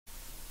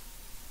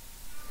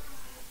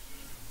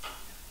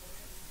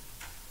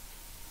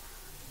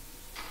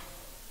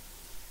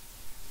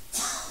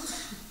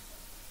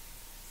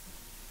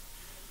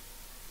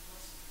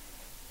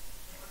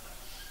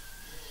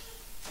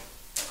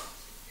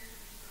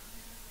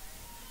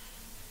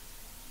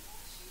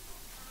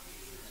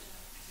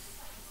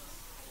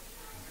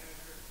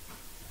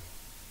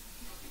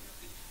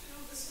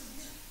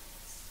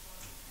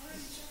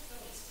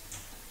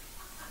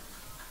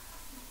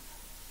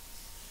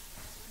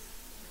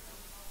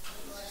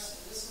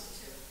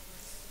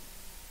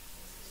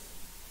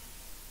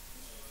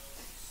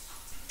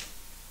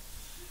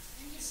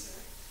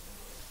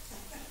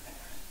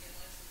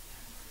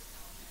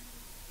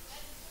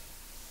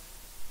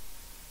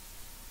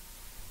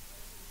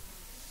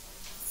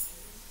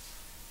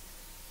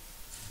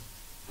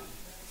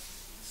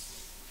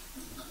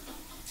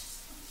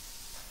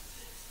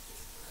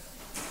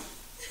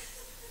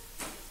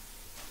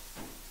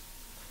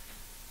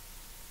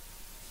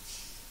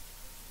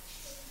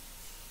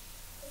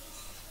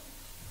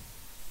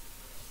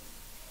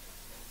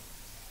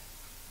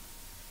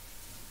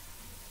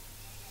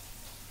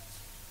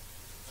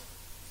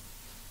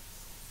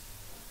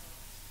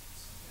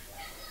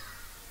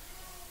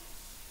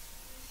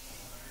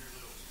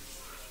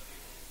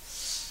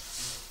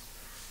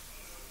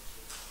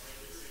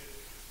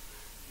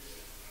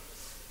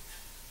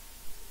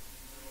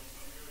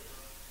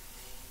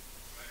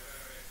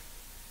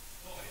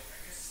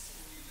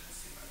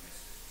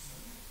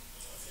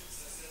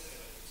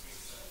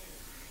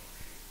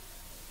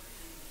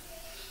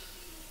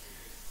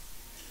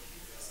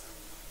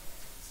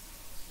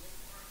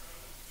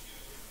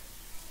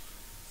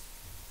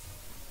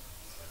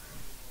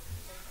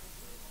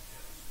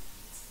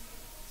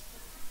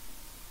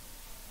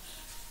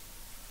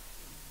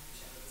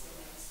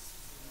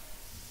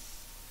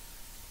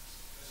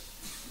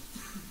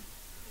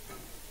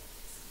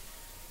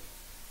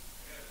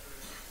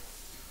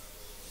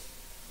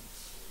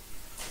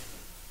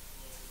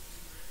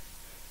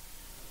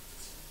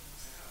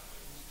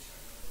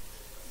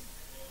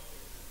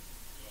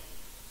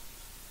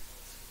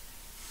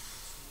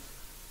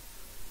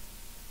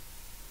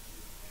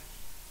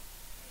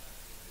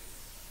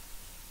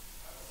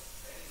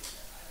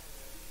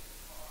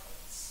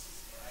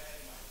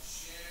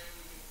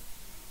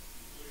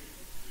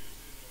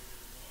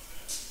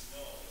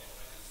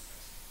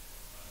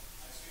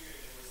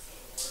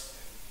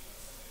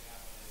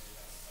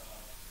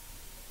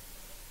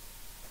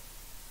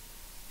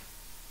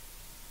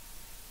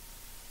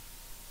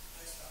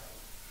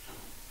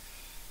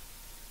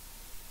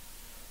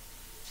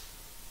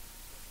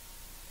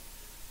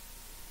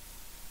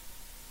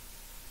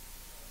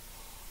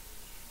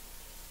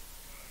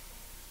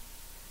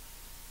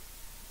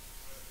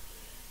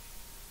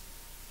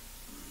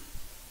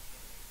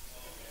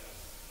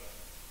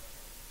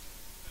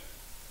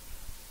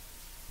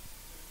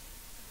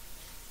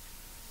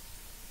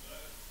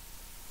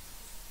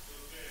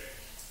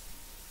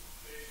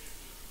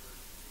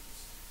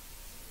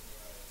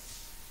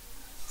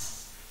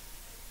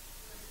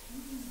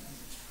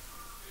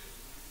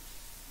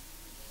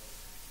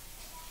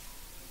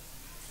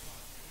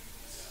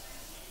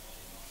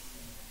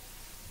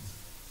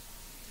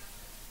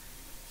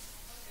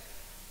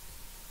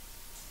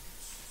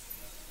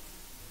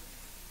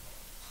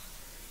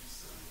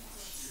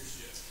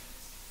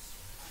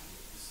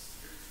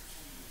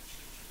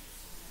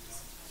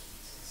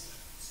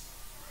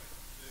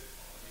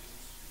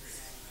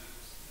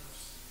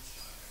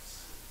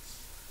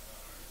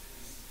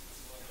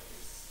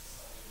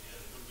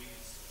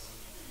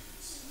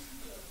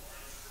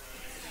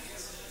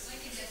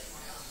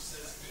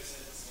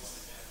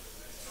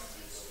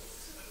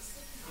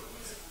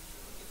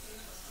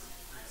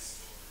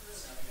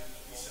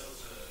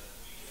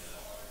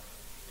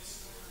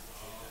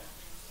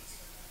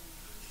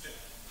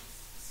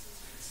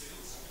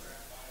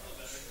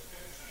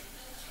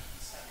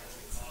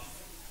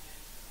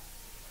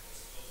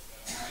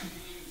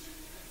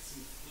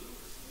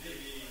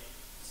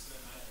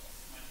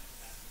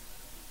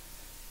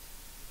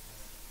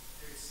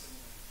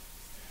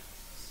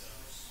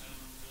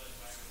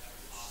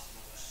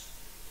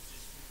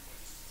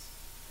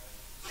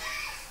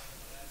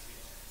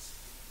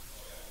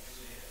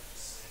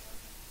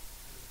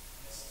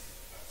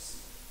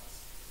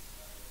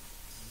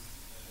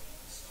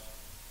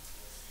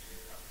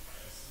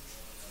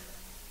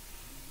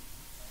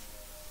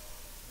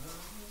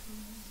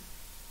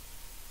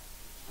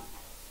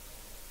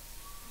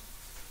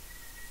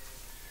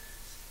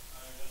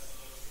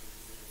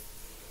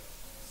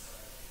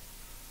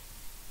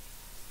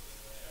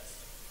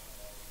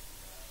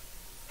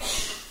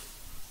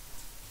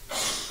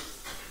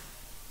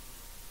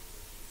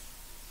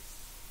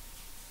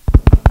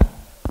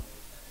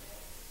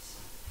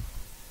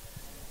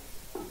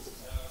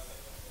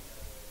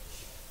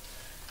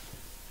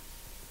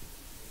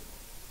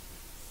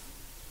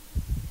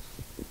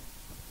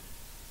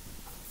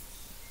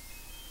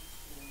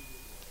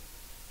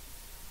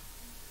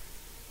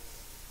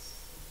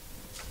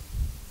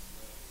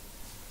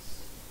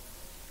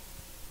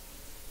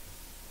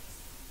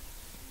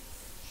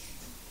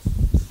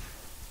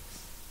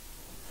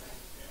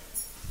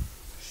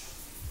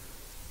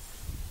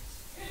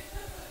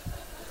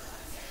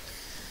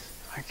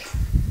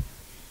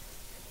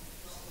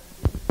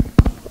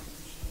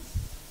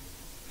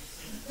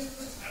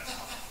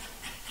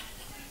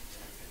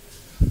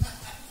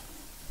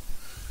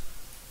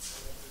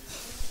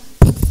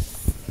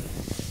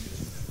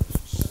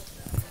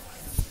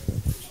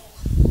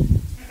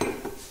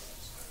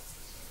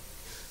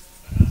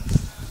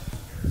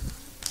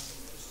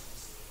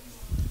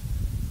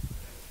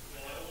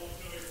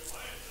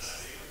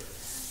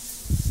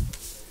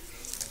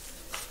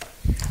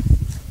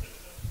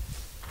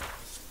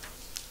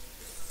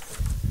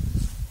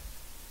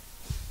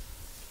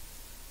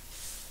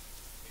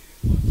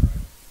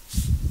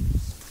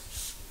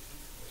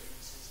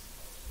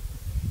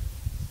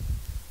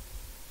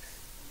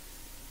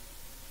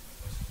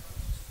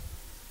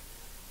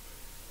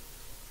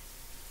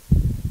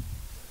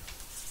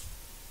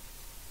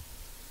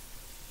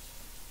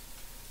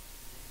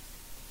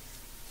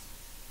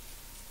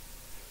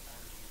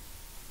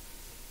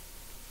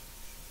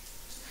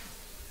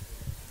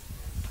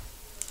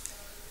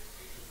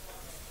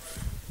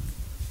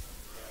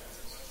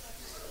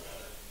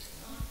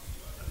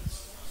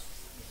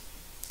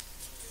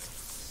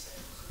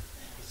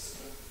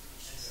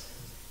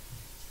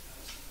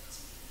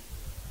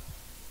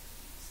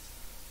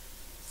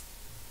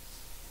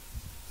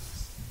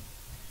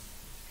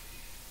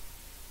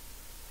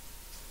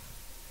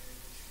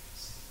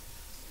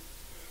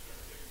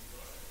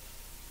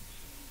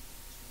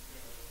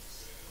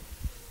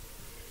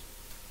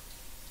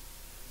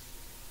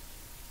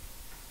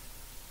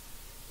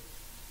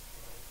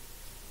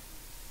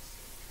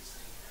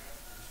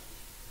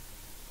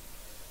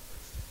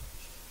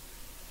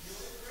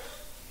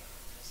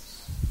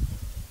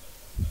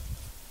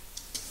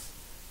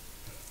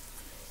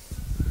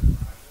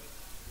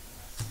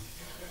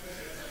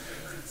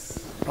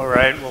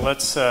right, well,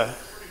 let's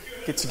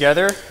get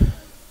together.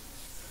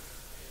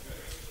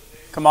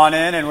 Come on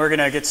in, and we're going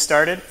to get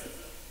started.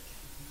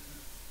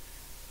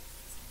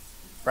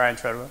 Brian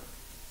Treadwell,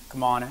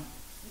 come on in.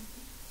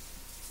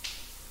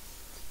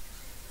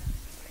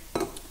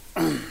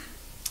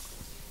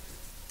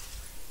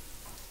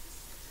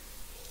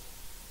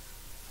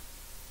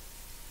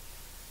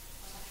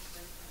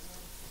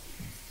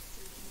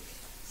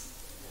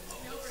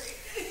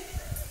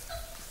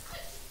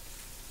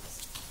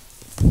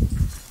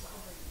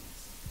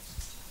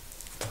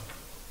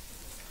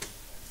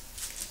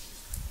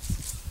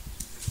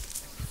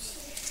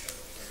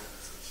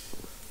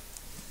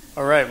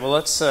 All right, well,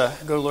 let's go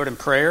to Lord in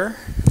prayer,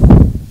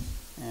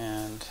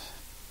 and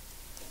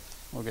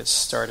we'll get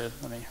started.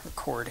 Let me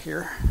record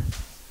here.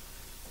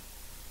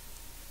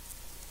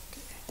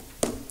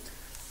 Okay.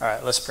 All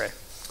right, let's pray.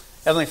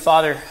 Heavenly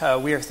Father,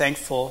 we are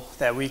thankful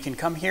that we can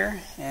come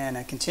here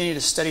and continue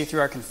to study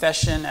through our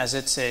confession as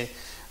it's a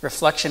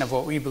reflection of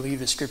what we believe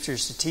the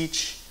Scriptures to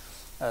teach,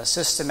 a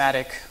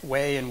systematic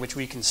way in which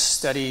we can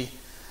study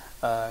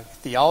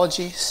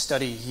theology,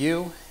 study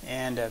you,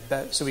 and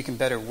so we can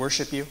better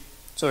worship you.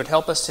 So it would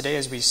help us today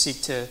as we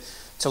seek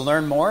to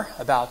learn more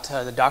about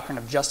the doctrine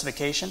of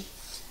justification.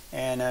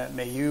 And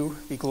may you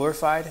be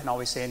glorified in all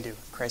we say and do. In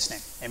Christ's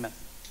name, amen.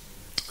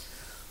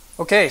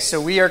 Okay,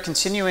 so we are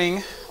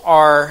continuing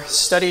our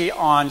study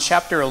on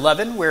chapter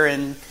 11. We're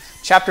in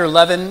chapter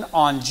 11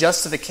 on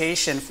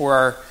justification for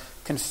our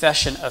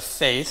confession of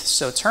faith.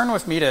 So turn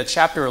with me to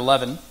chapter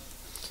 11.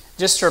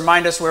 Just to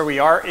remind us where we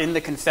are in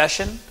the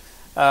confession.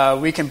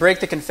 We can break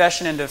the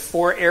confession into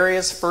four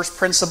areas. First,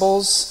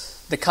 principles,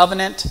 the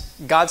covenant,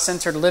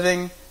 God-centered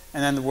living,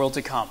 and then the world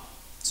to come.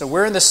 So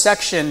we're in the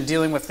section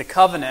dealing with the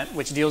covenant,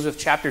 which deals with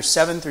chapters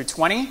 7 through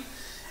 20.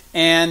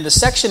 And the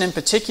section in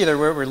particular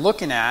where we're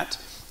looking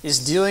at is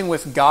dealing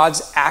with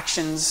God's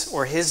actions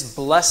or his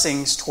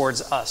blessings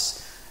towards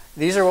us.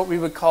 These are what we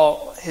would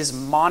call his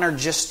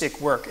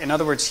monergistic work. In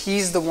other words,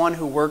 he's the one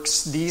who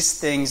works these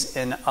things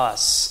in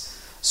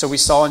us. So we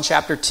saw in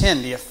chapter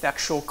 10 the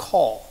effectual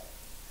call,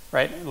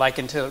 right? Like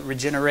into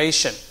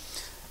regeneration.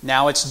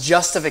 Now it's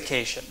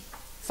justification.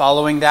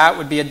 Following that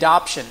would be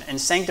adoption and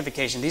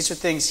sanctification. These are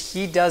things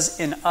he does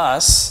in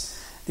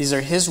us. These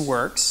are his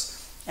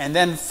works. And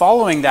then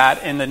following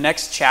that in the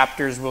next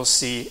chapters we'll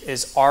see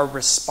is our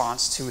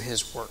response to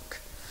his work.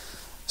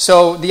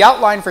 So the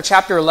outline for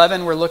chapter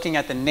 11, we're looking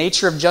at the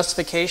nature of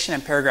justification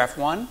in paragraph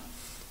 1,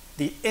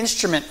 the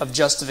instrument of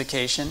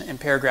justification in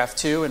paragraph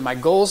 2, and my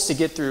goal is to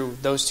get through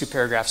those two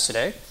paragraphs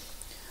today.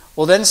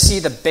 We'll then see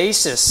the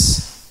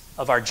basis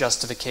of our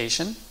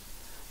justification,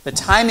 the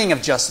timing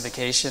of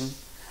justification,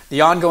 the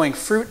ongoing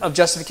fruit of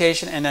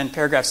justification, and then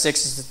paragraph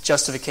 6 is the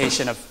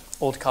justification of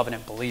Old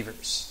Covenant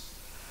believers.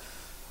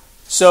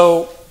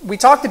 So we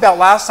talked about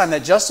last time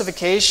that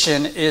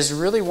justification is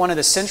really one of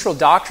the central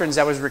doctrines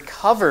that was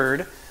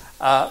recovered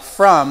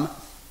from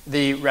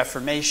the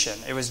Reformation.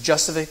 It was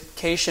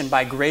justification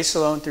by grace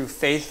alone, through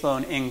faith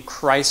alone, in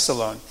Christ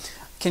alone.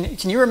 Can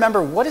you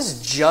remember, what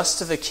does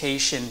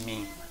justification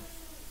mean?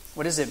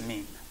 What does it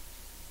mean?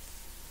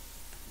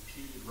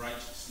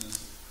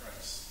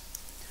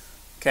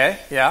 Okay,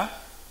 yeah.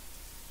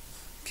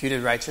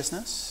 Imputed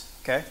righteousness.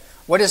 Okay.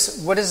 What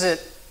is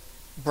it,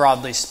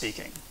 broadly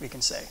speaking, we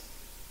can say?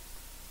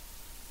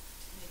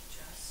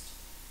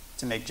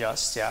 To make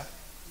just, yeah.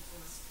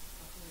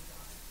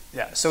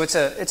 Yeah, so it's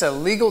a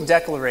legal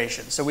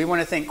declaration. So we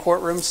want to think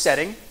courtroom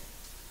setting,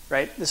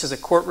 right? This is a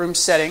courtroom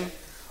setting.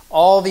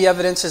 All the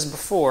evidence is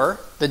before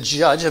the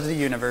judge of the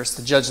universe.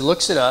 The judge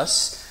looks at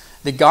us.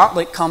 The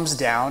gauntlet comes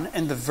down,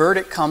 and the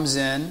verdict comes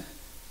in,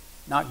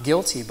 not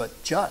guilty,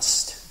 but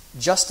just.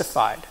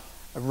 Justified,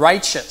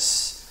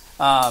 righteous.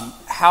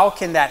 How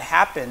can that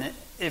happen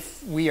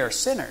if we are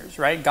sinners,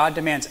 right? God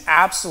demands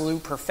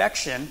absolute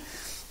perfection.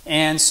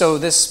 And so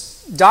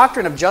this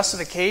doctrine of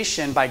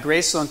justification by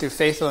grace alone, through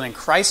faith alone, and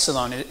Christ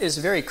alone is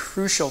very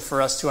crucial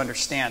for us to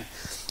understand.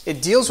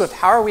 It deals with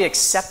how are we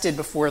accepted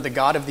before the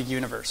God of the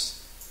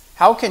universe?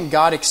 How can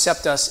God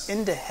accept us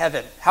into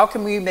heaven? How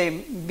can we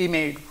be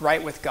made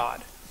right with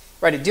God?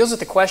 Right? It deals with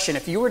the question,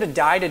 if you were to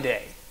die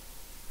today,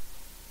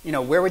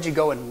 where would you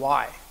go and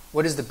why?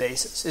 What is the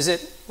basis? Is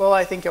it, well,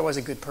 I think I was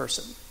a good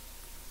person?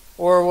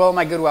 Or, well,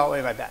 my good will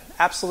outweigh my bad?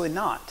 Absolutely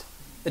not.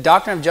 The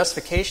doctrine of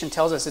justification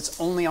tells us it's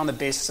only on the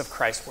basis of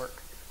Christ's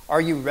work. Are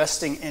you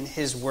resting in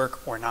his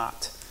work or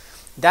not?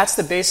 That's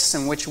the basis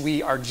in which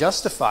we are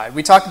justified.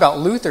 We talked about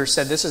Luther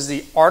said this is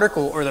the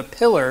article or the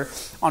pillar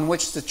on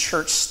which the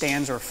church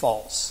stands or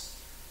falls.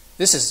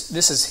 This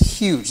is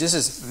huge. This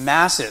is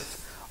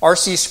massive.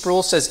 R.C.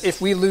 Sproul says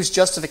if we lose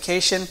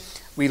justification,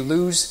 we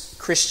lose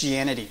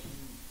Christianity.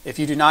 If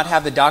you do not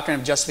have the doctrine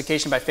of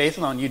justification by faith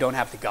alone, you don't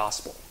have the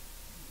gospel.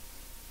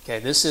 Okay,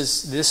 this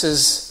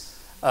is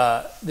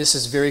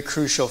very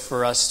crucial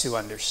for us to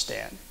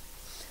understand.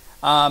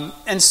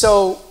 And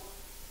so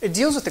it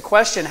deals with the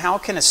question: how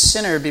can a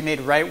sinner be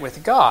made right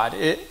with God?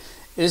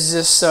 Is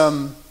this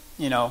some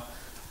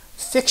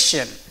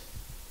fiction?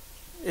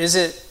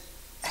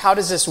 How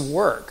does this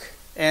work?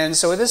 And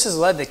so this has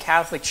led the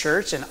Catholic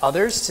Church and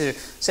others to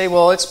say,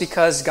 well, it's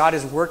because God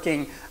is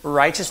working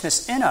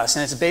righteousness in us,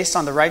 and it's based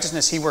on the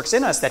righteousness he works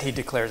in us that he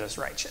declares us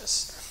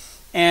righteous.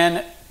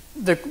 And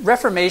the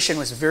Reformation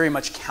was very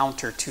much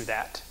counter to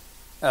that.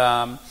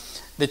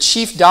 The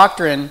chief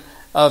doctrine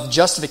of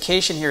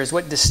justification here is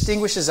what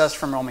distinguishes us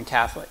from Roman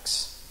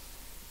Catholics.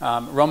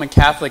 Roman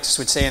Catholics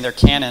would say in their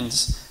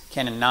canons,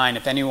 Canon 9,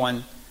 if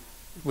anyone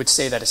would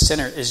say that a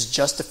sinner is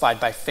justified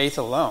by faith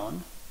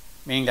alone,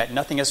 meaning that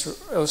nothing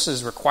else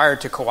is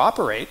required to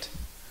cooperate,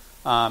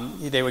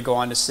 they would go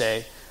on to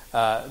say,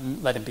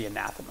 let him be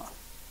anathema.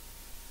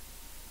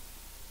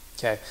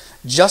 Okay.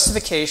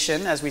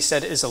 Justification, as we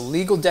said, is a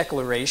legal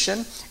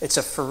declaration. It's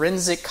a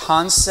forensic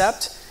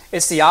concept.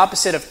 It's the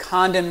opposite of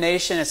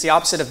condemnation. It's the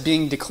opposite of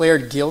being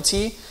declared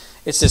guilty.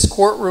 It's this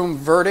courtroom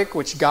verdict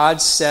which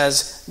God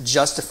says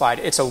justified.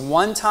 It's a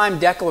one-time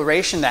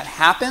declaration that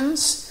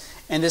happens,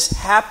 and this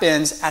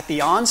happens at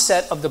the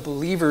onset of the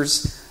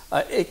believer's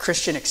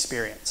Christian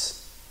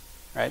experience.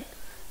 Right?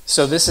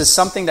 So this is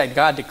something that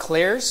God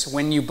declares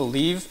when you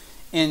believe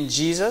in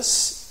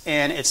Jesus,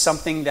 and it's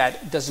something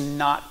that does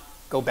not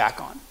go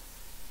back on.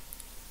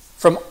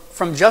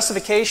 From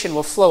justification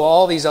will flow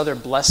all these other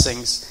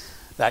blessings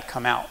that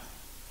come out.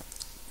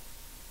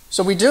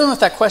 So we're dealing with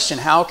that question,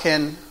 how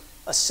can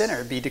a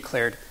sinner be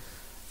declared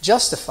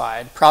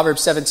justified?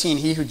 Proverbs 17,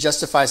 he who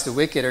justifies the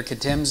wicked or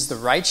condemns the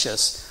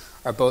righteous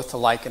are both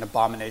alike an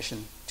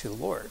abomination to the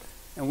Lord.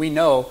 And we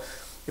know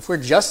if we're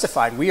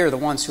justified, we are the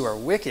ones who are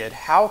wicked.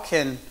 How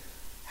can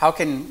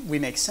we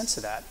make sense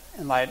of that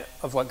in light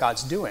of what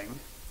God's doing?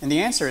 And the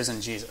answer is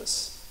in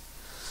Jesus.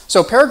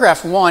 So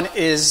paragraph 1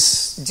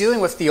 is dealing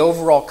with the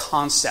overall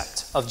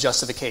concept of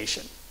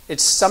justification.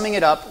 It's summing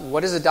it up.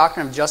 What is the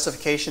doctrine of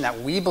justification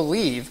that we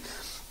believe?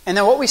 And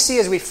then what we see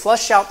as we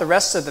flesh out the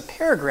rest of the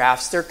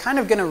paragraphs, they're kind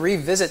of going to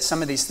revisit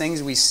some of these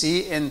things we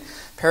see in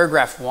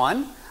paragraph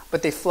 1,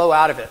 but they flow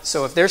out of it.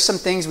 So if there's some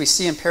things we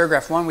see in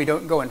paragraph 1 we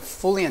don't go in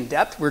fully in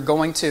depth, we're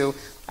going to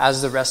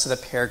as the rest of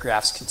the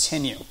paragraphs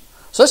continue.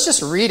 So let's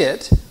just read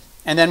it,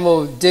 and then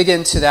we'll dig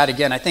into that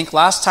again. I think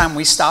last time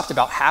we stopped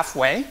about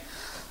halfway.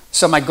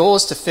 So my goal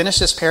is to finish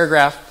this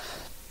paragraph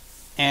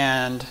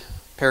and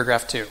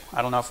paragraph 2.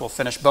 I don't know if we'll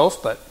finish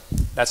both, but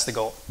that's the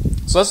goal.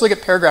 So let's look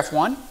at paragraph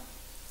 1. It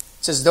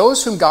says,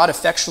 those whom God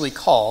effectually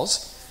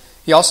calls,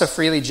 he also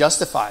freely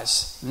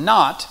justifies,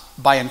 not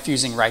by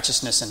infusing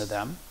righteousness into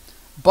them,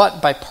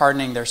 but by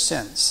pardoning their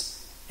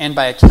sins, and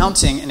by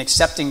accounting and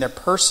accepting their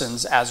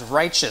persons as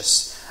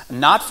righteous,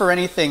 not for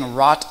anything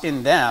wrought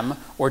in them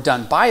or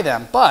done by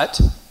them, but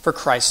for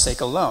Christ's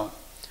sake alone,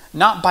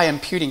 not by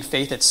imputing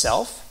faith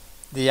itself,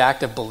 the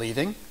act of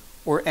believing,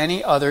 or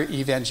any other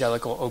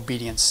evangelical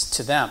obedience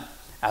to them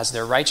as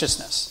their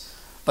righteousness,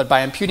 but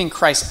by imputing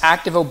Christ's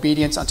active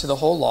obedience unto the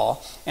whole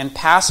law and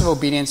passive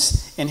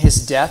obedience in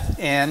his death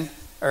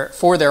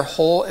for their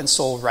whole and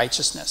soul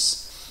righteousness.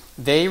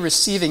 They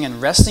receiving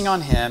and resting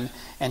on him,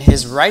 and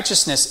his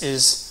righteousness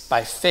is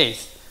by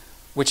faith,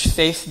 which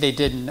faith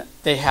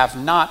they have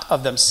not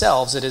of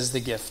themselves, it is the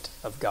gift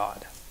of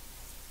God.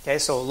 Okay,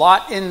 so a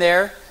lot in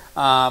there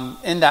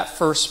in that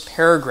first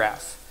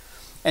paragraph.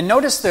 And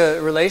notice the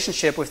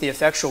relationship with the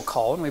effectual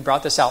call, and we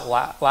brought this out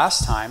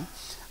last time.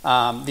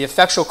 The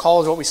effectual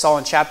call is what we saw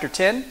in chapter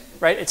 10,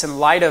 right? It's in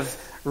light of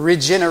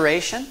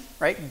regeneration,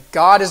 right?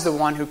 God is the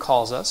one who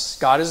calls us.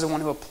 God is the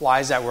one who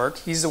applies that work.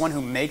 He's the one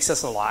who makes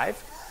us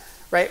alive,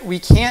 right? We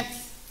can't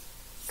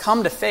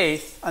come to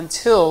faith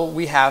until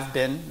we have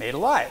been made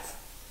alive,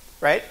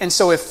 right? And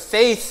so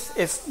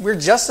if we're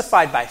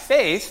justified by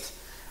faith,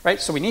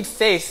 right? So we need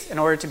faith in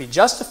order to be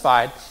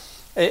justified.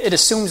 It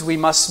assumes we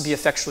must be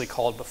effectually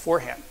called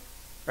beforehand,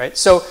 right?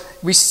 So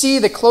we see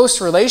the close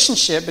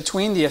relationship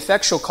between the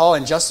effectual call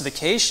and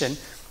justification.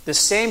 The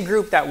same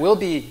group that will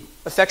be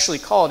effectually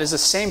called is the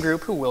same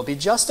group who will be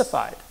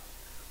justified.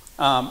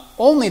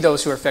 Only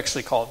those who are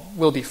effectually called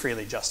will be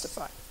freely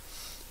justified.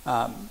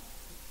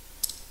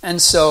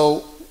 And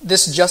so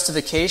this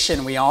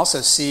justification we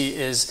also see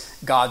is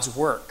God's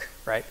work,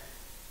 right?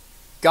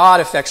 God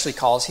effectually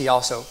calls, he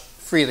also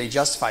freely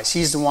justifies.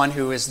 He's the one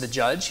who is the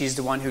judge. He's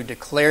the one who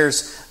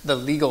declares the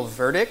legal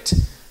verdict,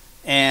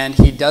 and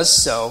he does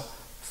so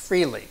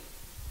freely,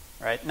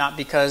 right? Not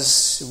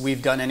because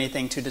we've done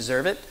anything to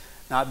deserve it,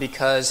 not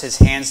because his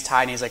hands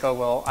tied and he's like, oh,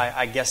 well,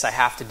 I guess I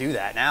have to do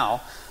that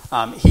now.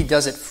 He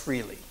does it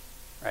freely,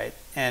 right?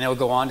 And he'll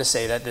go on to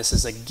say that this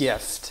is a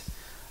gift.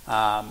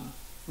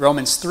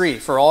 Romans 3,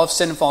 for all have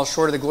sinned and fallen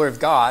short of the glory of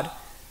God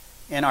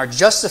and are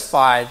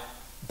justified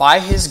by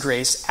his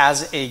grace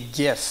as a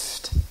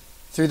gift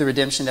through the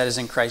redemption that is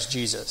in Christ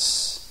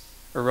Jesus.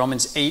 Or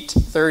Romans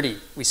 8:30,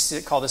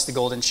 we call this the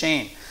golden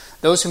chain.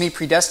 Those whom he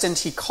predestined,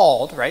 he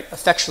called, right?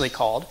 Effectually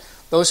called.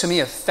 Those whom he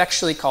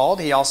effectually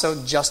called, he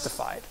also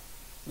justified.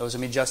 Those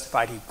whom he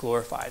justified, he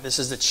glorified. This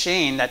is the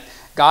chain that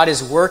God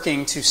is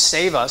working to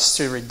save us,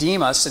 to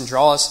redeem us, and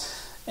draw us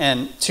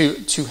and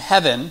to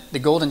heaven. The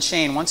golden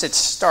chain, once it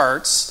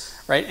starts,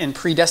 right, in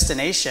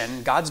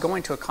predestination, God's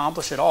going to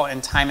accomplish it all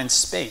in time and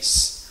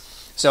space.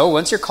 So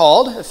once you're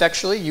called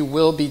effectually, you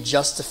will be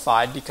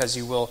justified because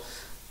you will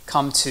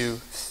come to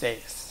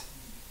faith.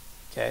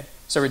 Okay?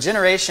 So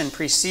regeneration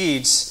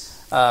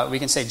precedes, we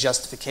can say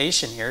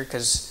justification here,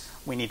 because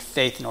we need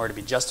faith in order to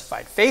be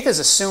justified. Faith is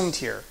assumed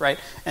here, right?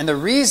 And the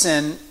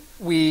reason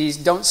we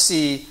don't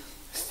see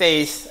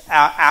faith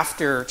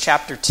after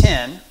chapter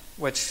 10,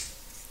 which,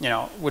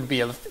 would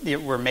be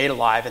we're made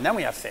alive and then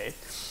we have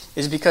faith,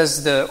 is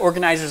because the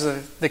organizers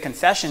of the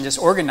confession just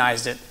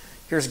organized it.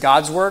 Here's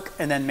God's work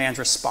and then man's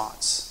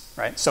response,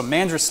 right? So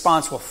man's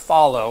response will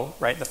follow,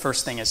 right? The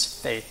first thing is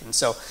faith. And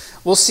so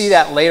we'll see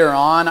that later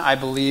on, I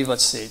believe,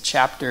 let's see,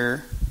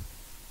 chapter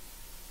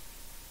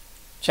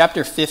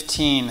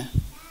 15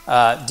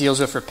 deals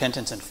with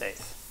repentance and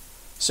faith.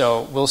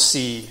 So we'll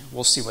see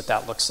what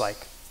that looks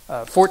like.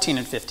 14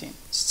 and 15,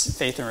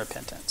 faith and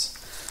repentance.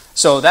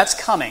 So that's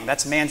coming.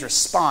 That's man's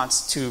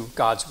response to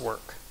God's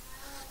work.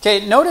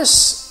 Okay,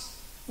 notice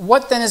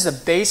what then is the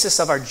basis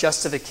of our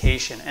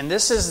justification. And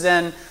this is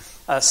then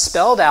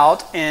spelled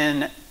out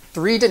in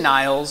 3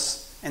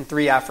 denials and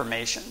 3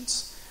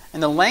 affirmations.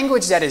 And the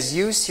language that is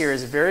used here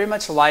is very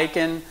much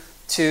likened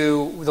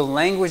to the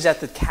language that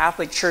the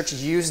Catholic Church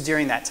used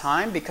during that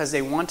time, because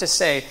they want to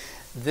say,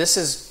 this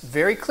is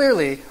very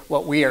clearly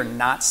what we are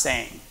not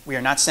saying. We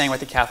are not saying what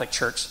the Catholic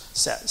Church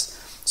says.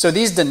 So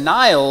these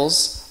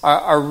denials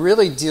are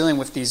really dealing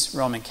with these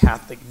Roman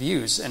Catholic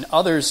views, and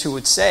others who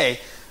would say,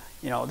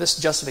 this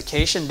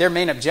justification, their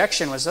main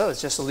objection was,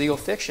 it's just a legal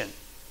fiction.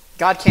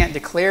 God can't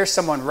declare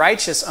someone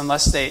righteous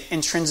unless they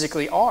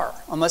intrinsically are,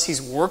 unless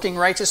he's working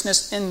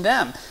righteousness in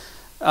them.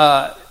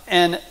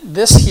 And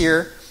this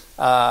here,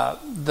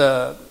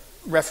 the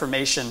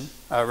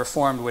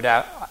Reformed would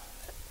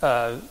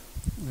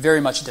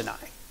very much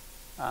deny.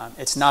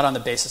 It's not on the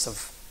basis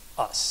of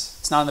us.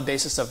 It's not on the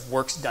basis of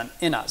works done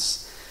in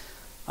us.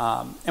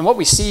 And what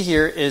we see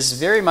here is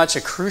very much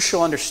a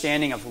crucial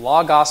understanding of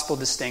law-gospel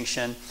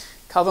distinction.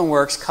 Covenant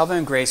works,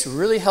 covenant grace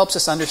really helps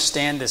us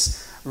understand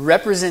this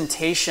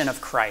representation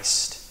of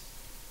Christ.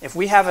 If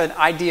we have an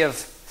idea of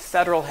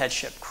federal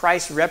headship,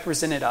 Christ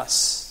represented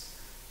us.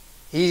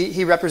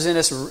 He represented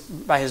us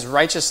by his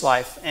righteous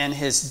life and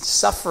his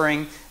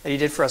suffering that he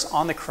did for us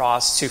on the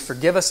cross to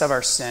forgive us of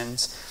our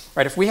sins.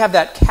 Right? If we have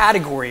that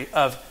category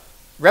of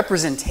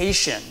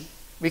representation,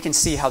 we can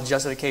see how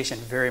justification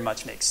very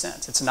much makes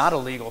sense. It's not a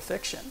legal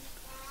fiction.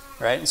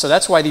 Right? And so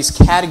that's why these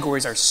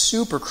categories are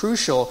super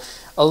crucial.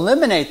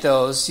 Eliminate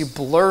those, you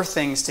blur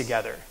things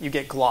together. You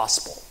get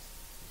glospel.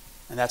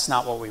 And that's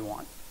not what we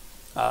want.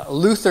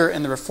 Luther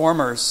and the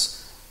Reformers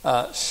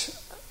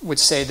would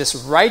say this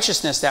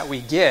righteousness that we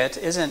get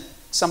isn't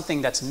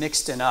something that's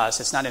mixed in us.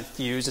 It's not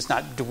infused. It's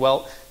not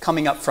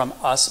coming up from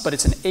us, but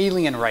it's an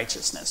alien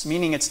righteousness,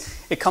 meaning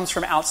it comes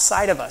from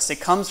outside of us.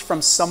 It comes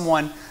from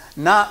someone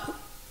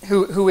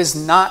who is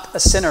not a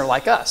sinner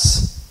like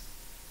us.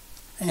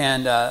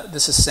 And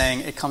this is saying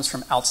it comes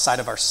from outside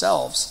of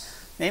ourselves.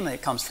 Namely,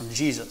 it comes from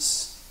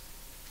Jesus.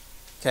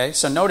 Okay,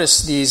 so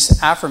notice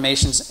these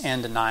affirmations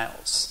and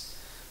denials.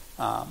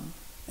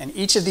 And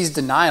each of these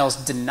denials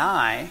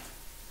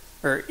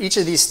each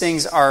of these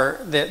things are,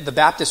 the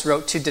Baptist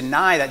wrote, to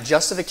deny that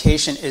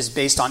justification is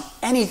based on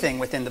anything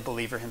within the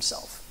believer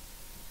himself.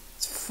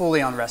 It's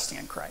fully on resting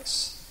in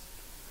Christ.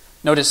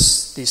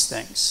 Notice these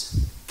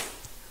things.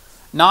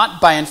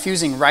 Not by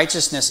infusing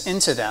righteousness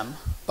into them,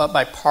 but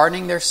by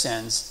pardoning their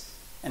sins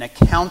and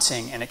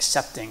accounting and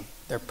accepting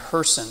their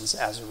persons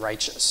as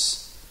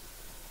righteous.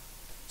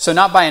 So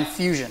not by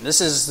infusion.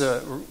 This is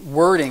the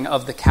wording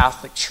of the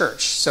Catholic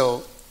Church.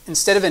 So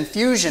instead of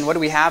infusion, what do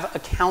we have?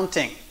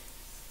 Accounting.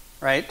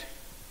 Right?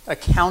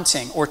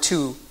 Accounting, or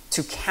to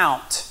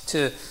count,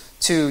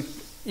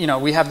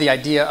 we have the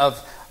idea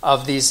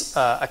of these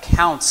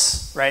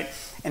accounts, right?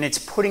 And it's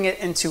putting it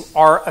into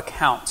our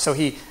account. So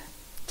he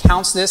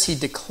counts this, he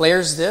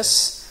declares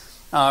this.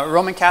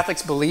 Roman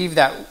Catholics believe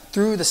that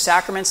through the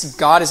sacraments,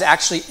 God is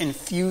actually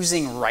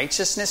infusing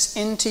righteousness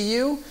into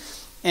you.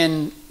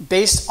 And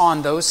based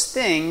on those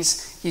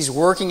things, he's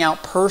working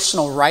out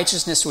personal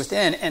righteousness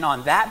within. And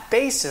on that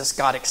basis,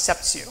 God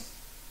accepts you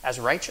as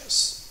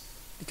righteous,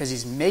 because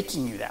he's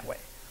making you that way.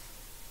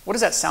 What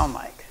does that sound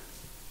like?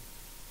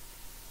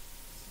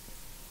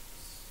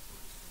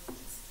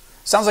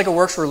 Sounds like a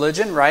works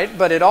religion, right?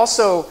 But it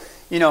also,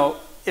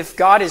 if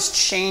God is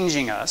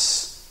changing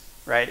us,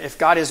 right? If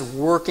God is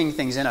working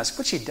things in us,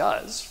 which he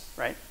does,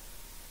 right?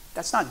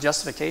 That's not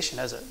justification,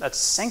 is it? That's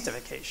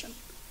sanctification.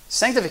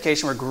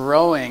 Sanctification, we're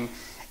growing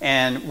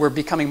and we're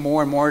becoming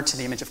more and more to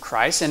the image of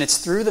Christ. And it's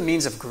through the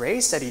means of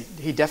grace that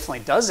he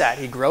definitely does that.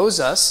 He grows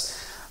us.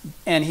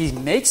 And he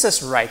makes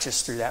us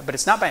righteous through that, but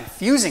it's not by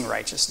infusing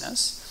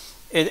righteousness.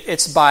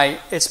 It's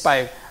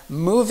by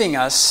moving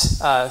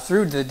us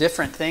through the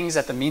different things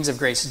that the means of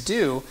grace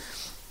do.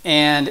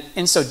 And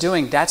in so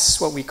doing, that's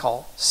what we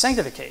call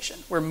sanctification.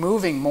 We're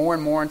moving more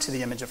and more into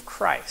the image of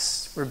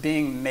Christ. We're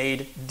being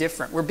made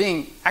different. We're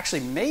being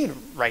actually made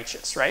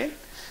righteous, right?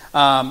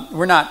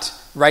 We're not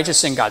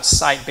righteous in God's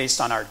sight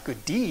based on our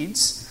good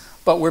deeds,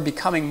 but we're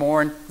becoming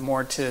more and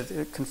more to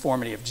the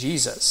conformity of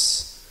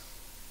Jesus.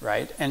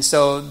 Right? And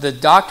so the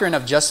doctrine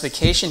of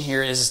justification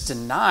here is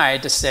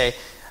denied to say,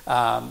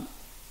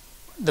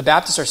 the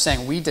Baptists are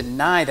saying we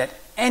deny that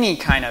any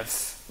kind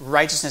of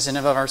righteousness in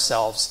and of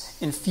ourselves,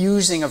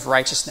 infusing of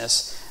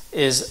righteousness,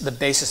 is the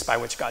basis by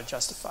which God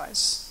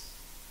justifies.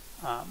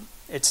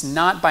 It's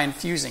not by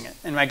infusing it.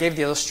 And I gave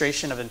the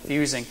illustration of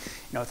infusing,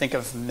 think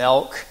of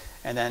milk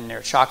and then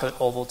your chocolate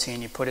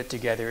Ovaltine. You put it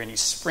together and you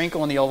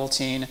sprinkle in the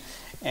Ovaltine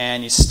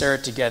and you stir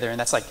it together, and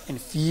that's like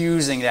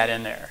infusing that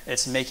in there.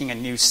 It's making a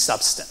new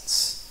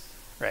substance,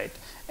 right?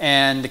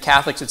 And the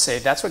Catholics would say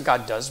that's what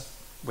God does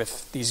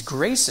with these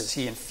graces.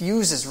 He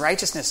infuses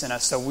righteousness in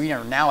us, so we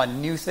are now a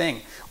new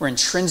thing. We're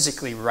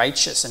intrinsically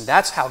righteous, and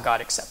that's how God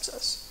accepts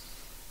us.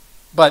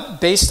 But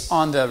based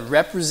on the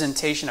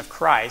representation of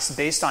Christ,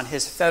 based on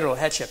his federal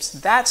headships,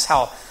 that's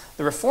how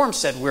the Reformed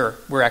said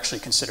we're actually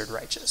considered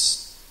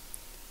righteous.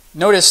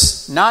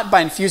 Notice, not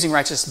by infusing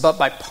righteousness, but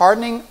by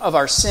pardoning of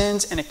our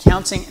sins and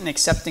accounting and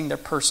accepting their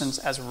persons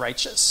as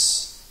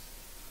righteous.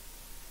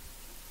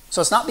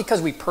 So it's not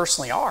because we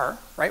personally are,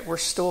 right? We're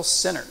still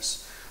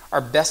sinners. Our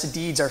best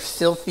deeds are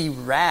filthy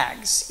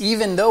rags,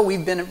 even though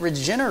we've been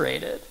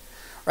regenerated,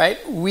 right?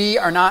 We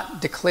are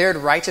not declared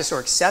righteous or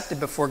accepted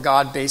before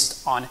God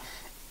based on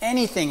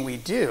anything we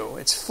do.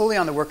 It's fully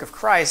on the work of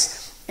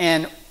Christ.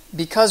 And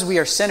because we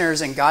are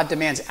sinners and God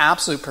demands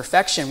absolute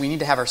perfection, we need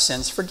to have our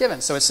sins forgiven.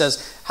 So it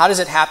says, how does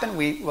it happen?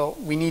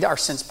 We need our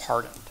sins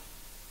pardoned.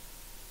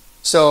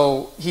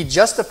 So he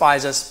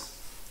justifies us.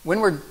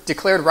 When we're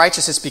declared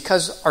righteous, it's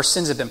because our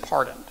sins have been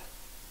pardoned,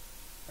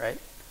 right?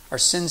 Our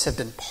sins have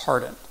been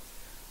pardoned.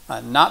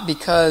 Not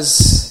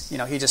because,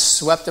 he just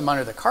swept them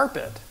under the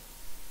carpet.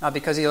 Not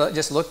because he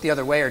just looked the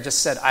other way or just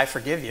said, I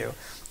forgive you.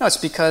 No, it's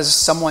because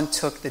someone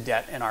took the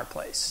debt in our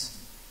place.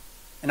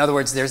 In other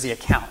words, there's the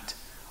account.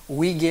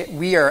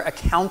 We are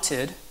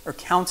accounted or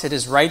counted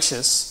as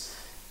righteous.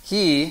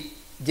 He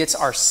gets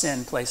our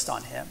sin placed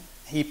on him.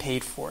 He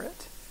paid for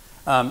it.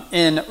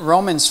 In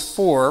Romans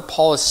 4,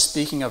 Paul is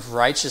speaking of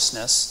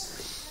righteousness.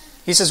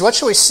 He says, what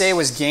shall we say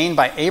was gained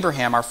by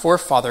Abraham, our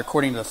forefather,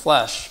 according to the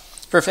flesh?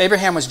 For if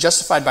Abraham was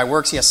justified by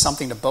works, he has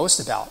something to boast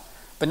about,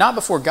 but not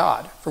before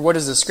God. For what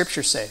does the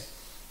Scripture say?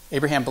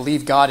 Abraham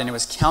believed God, and it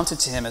was counted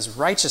to him as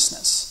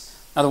righteousness.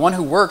 Now the one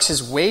who works,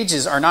 his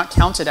wages are not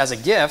counted as a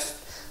gift,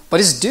 but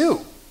is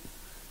due.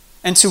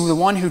 And to the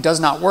one who does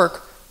not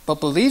work, but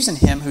believes in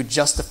him who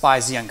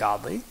justifies the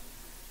ungodly,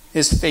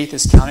 his faith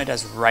is counted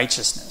as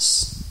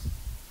righteousness.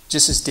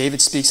 Just as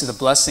David speaks of the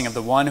blessing of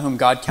the one whom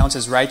God counts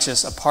as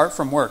righteous apart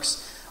from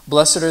works,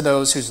 blessed are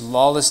those whose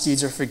lawless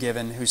deeds are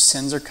forgiven, whose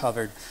sins are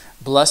covered.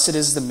 Blessed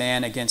is the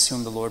man against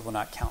whom the Lord will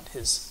not count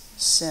his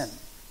sin.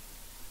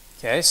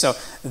 Okay, so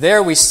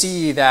there we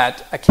see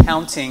that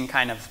accounting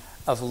kind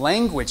of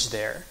language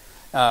there.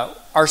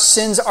 Our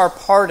sins are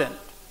pardoned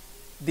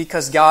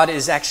because God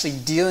is actually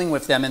dealing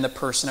with them in the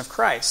person of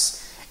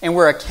Christ. And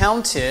we're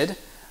accounted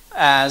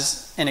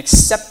as and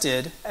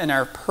accepted in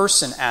our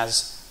person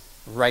as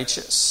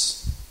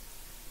righteous.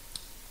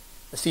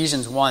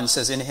 Ephesians 1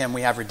 says, in him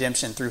we have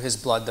redemption through his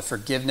blood, the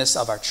forgiveness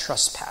of our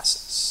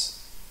trespasses.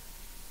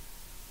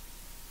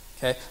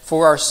 Okay,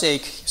 for our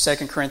sake,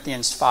 2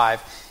 Corinthians 5,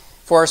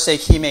 for our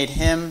sake he made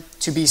him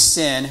to be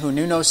sin who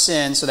knew no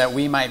sin, so that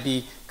we might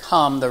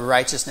become the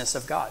righteousness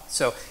of God.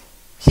 So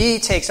he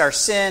takes our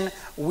sin,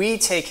 we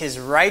take his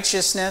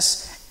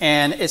righteousness,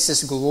 and it's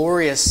this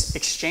glorious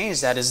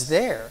exchange that is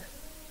there.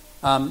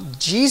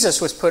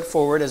 Jesus was put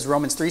forward, as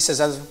Romans 3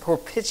 says, as a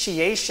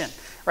propitiation,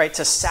 right,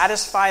 to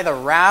satisfy the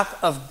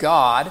wrath of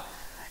God,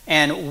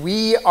 and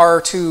we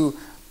are to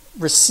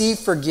receive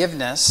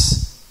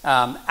forgiveness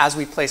as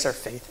we place our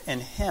faith in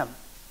him.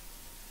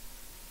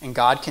 And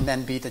God can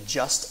then be the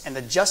just and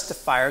the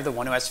justifier of the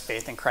one who has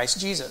faith in Christ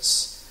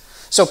Jesus.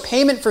 So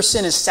payment for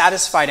sin is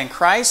satisfied in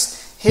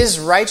Christ. His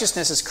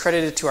righteousness is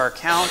credited to our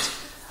account.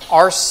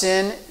 Our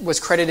sin was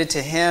credited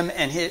to him,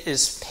 and it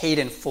is paid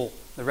in full.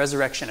 The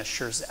resurrection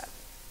assures that.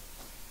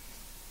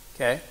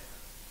 Okay?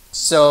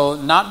 So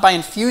not by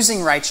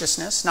infusing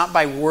righteousness, not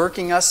by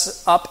working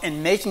us up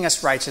and making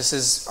us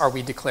righteous are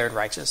we declared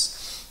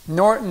righteous.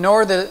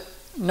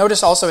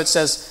 Notice also it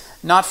says,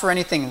 not for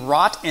anything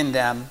wrought in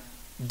them,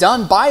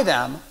 done by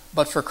them,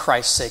 but for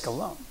Christ's sake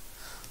alone.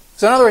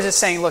 So in other words, it's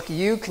saying, look,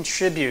 you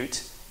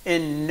contribute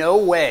in no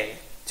way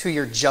to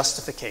your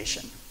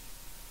justification.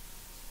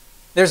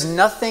 There's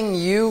nothing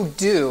you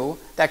do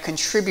that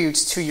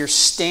contributes to your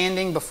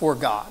standing before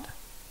God.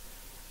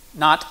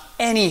 Not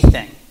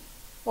anything.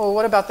 Well,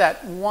 what about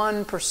that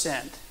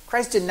 1%?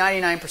 Christ did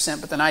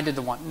 99%, but then I did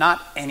the 1%.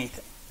 Not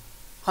anything.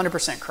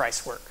 100%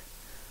 Christ's work.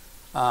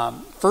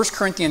 1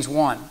 Corinthians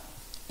 1,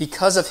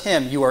 because of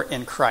him you are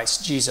in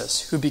Christ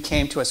Jesus, who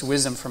became to us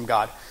wisdom from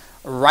God,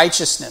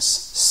 righteousness,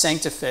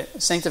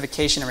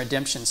 sanctification, and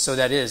redemption, so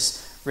that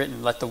is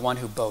written, let the one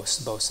who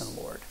boasts, boast in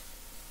the Lord.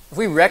 If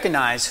we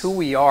recognize who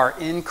we are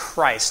in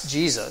Christ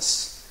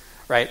Jesus,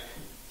 right,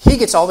 he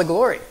gets all the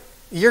glory.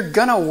 You're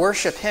going to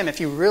worship him if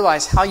you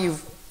realize how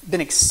you've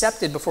been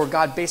accepted before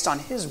God based on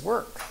his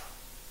work.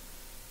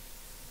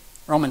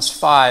 Romans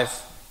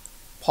 5,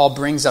 Paul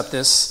brings up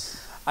this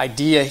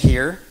idea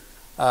here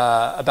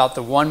about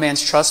the one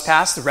man's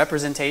trespass, the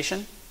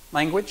representation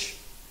language.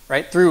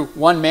 Right? Through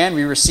one man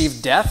we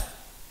receive death.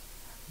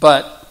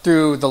 But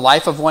through the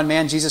life of one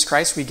man, Jesus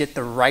Christ, we get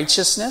the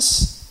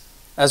righteousness.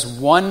 As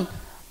one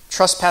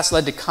trespass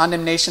led to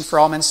condemnation for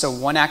all men, so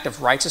one act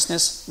of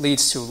righteousness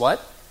leads to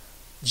what?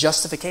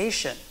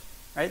 Justification.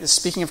 Right? This is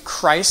speaking of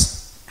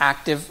Christ's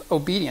active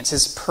obedience,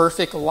 his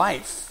perfect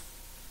life.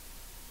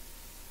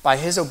 By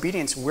his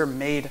obedience, we're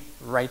made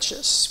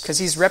righteous because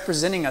he's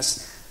representing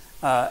us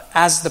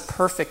as the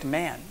perfect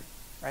man.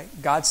 Right?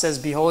 God says,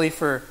 "Be holy,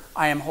 for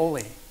I am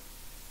holy."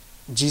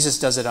 Jesus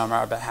does it on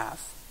our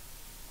behalf.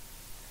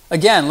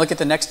 Again, look at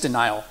the next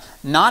denial.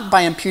 Not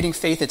by imputing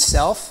faith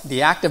itself,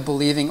 the act of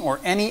believing, or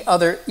any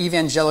other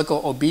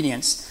evangelical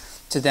obedience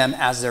to them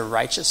as their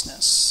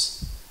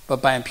righteousness,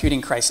 but by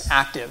imputing Christ's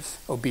active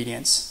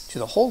obedience to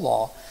the whole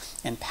law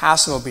and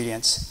passive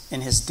obedience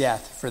in his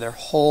death for their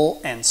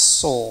whole and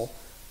sole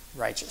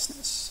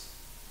righteousness.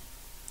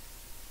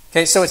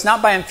 Okay, so it's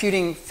not by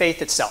imputing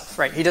faith itself,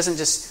 right? He doesn't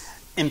just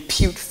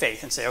impute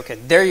faith and say, okay,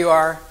 there you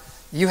are,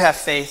 you have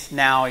faith,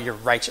 now you're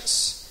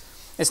righteous.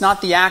 It's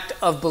not the act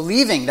of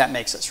believing that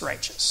makes us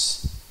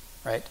righteous,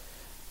 right?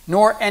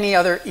 Nor any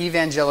other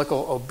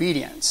evangelical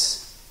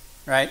obedience,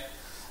 right?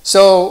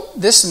 So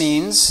this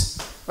means,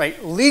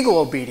 right, legal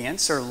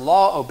obedience or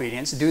law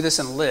obedience, do this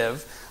and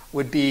live,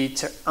 would be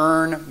to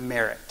earn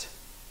merit.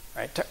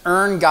 Right, to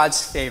earn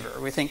God's favor.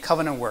 We think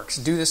covenant works.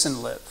 Do this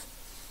and live.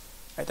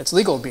 Right, that's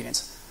legal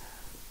obedience.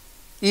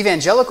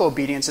 Evangelical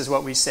obedience is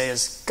what we say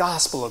is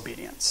gospel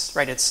obedience.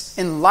 Right, it's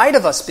in light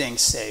of us being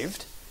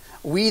saved,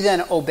 we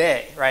then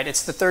obey. Right,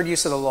 it's the third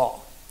use of the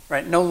law.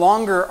 Right, no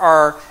longer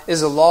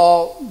is the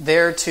law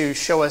there to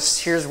show us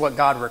here's what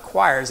God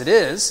requires. It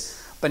is,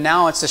 but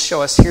now it's to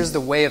show us here's the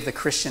way of the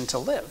Christian to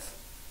live.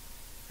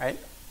 Right,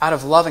 out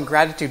of love and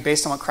gratitude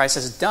based on what Christ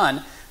has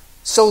done,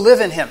 so live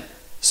in him.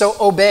 So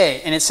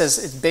obey, and it says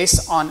it's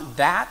based on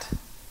that,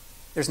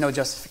 there's no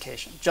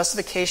justification.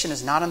 Justification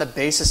is not on the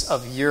basis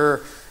of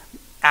your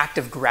act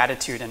of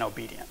gratitude and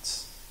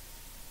obedience.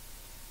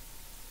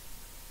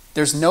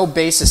 There's no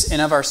basis in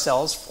of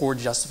ourselves for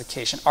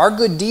justification. Our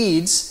good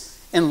deeds,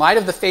 in light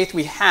of the faith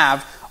we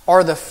have,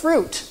 are the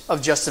fruit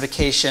of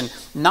justification,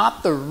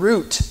 not the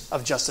root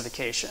of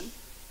justification.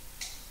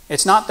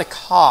 It's not the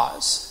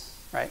cause,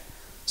 right?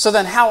 So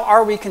then how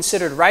are we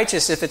considered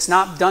righteous if it's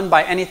not done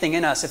by anything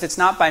in us, if it's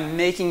not by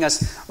making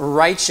us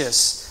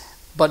righteous,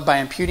 but by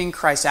imputing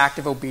Christ's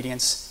active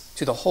obedience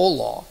to the whole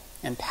law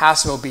and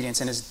passive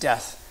obedience in his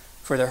death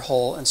for their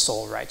whole and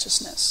sole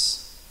righteousness?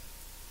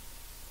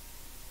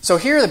 So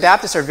here the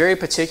Baptists are very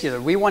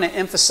particular. We want to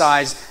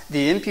emphasize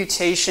the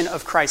imputation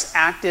of Christ's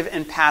active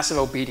and passive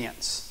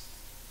obedience.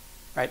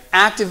 Right?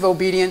 Active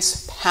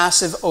obedience,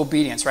 passive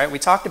obedience, right? We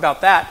talked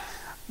about that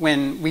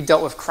when we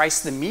dealt with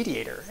Christ the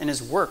mediator and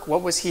his work.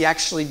 What was he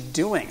actually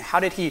doing? How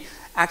did he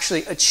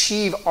actually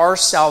achieve our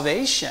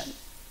salvation?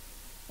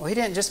 Well, he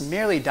didn't just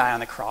merely die on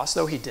the cross,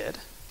 though he did,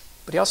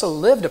 but he also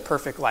lived a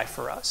perfect life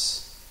for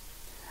us.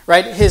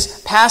 Right?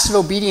 His passive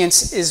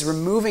obedience is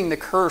removing the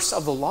curse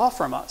of the law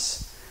from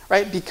us.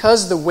 Right?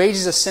 Because the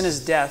wages of sin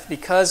is death,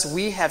 because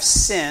we have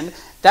sinned,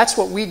 that's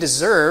what we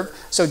deserve.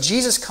 So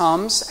Jesus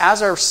comes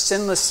as our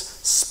sinless,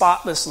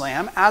 spotless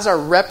lamb, as our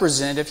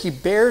representative. He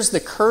bears the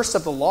curse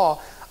of the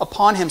law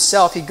upon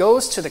himself. He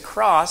goes to the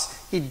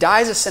cross. He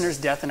dies a sinner's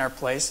death in our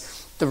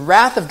place. The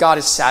wrath of God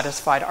is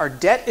satisfied. Our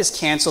debt is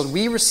canceled.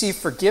 We receive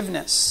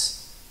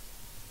forgiveness.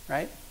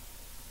 Right?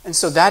 And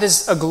so that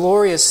is a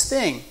glorious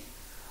thing.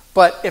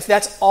 But if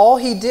that's all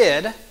he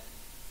did,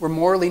 we're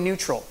morally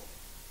neutral.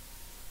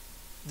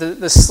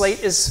 The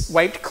slate is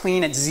wiped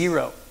clean at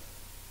zero.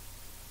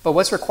 But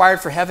what's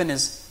required for heaven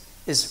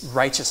is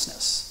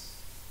righteousness.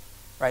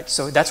 Right?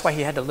 So that's why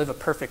he had to live a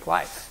perfect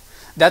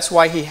life. That's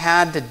why he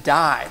had to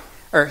die,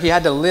 or he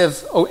had to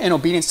live in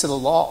obedience to the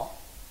law.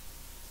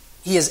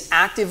 He is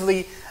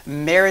actively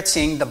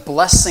meriting the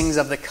blessings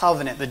of the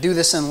covenant, the do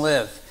this and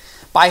live.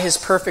 By his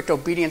perfect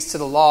obedience to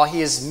the law,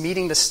 he is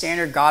meeting the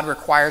standard God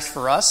requires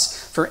for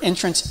us for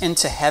entrance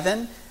into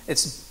heaven.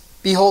 It's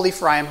be holy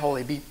for I am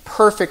holy. Be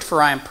perfect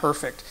for I am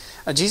perfect.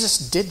 Jesus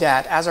did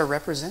that as our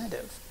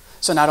representative.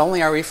 So not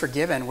only are we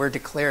forgiven, we're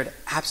declared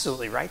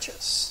absolutely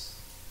righteous.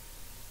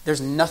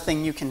 There's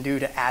nothing you can do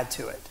to add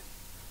to it.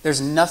 There's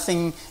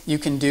nothing you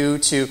can do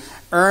to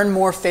earn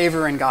more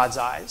favor in God's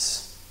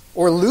eyes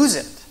or lose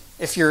it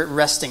if you're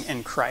resting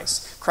in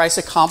Christ. Christ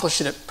accomplished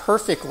it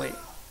perfectly.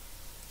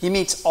 He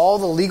meets all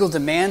the legal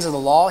demands of the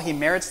law. He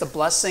merits the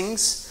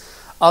blessings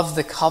of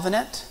the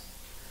covenant.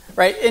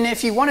 Right? And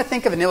if you want to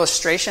think of an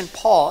illustration,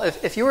 Paul,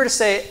 if you were to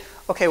say,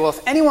 okay, well, if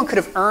anyone could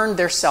have earned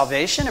their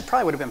salvation, it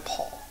probably would have been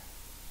Paul.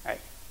 Right?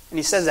 And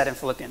he says that in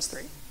Philippians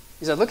 3.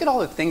 He said, look at all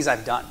the things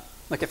I've done.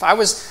 Like if I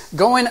was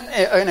going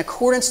in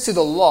accordance to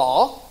the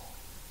law,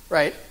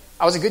 right,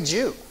 I was a good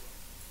Jew.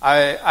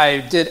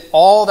 I did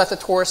all that the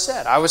Torah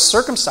said. I was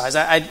circumcised.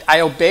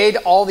 I obeyed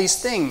all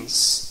these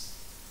things.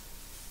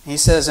 He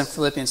says in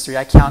Philippians 3,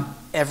 I count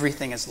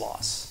everything as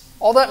loss.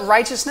 All that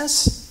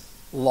righteousness,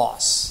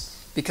 loss.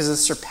 Because of the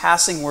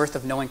surpassing worth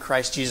of knowing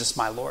Christ Jesus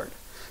my Lord.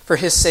 For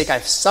his sake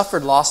I've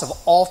suffered loss of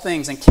all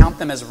things and count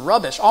them as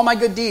rubbish. All my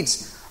good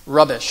deeds,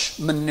 rubbish,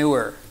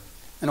 manure,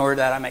 in order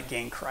that I might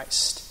gain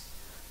Christ.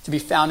 to be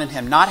found in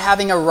him, not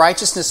having a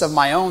righteousness of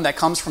my own that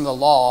comes from the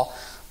law,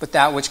 but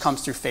that which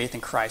comes through faith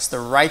in Christ. The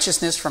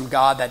righteousness from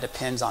God that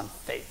depends on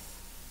faith.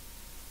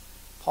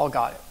 Paul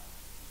got it.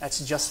 That's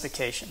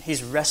justification.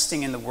 He's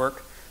resting in the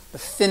work, the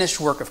finished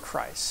work of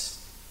Christ.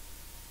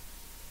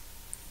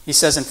 He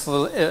says in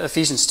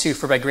Ephesians 2,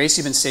 "For by grace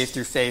you've been saved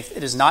through faith.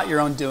 It is not your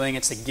own doing,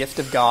 it's a gift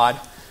of God,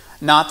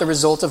 not the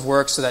result of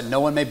works, so that no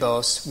one may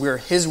boast. We're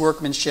his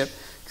workmanship,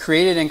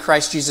 created in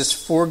Christ Jesus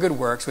for good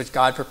works, which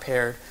God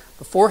prepared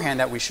beforehand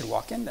that we should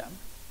walk in them."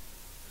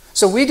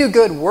 So we do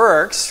good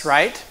works,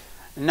 right?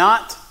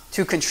 Not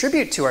to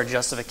contribute to our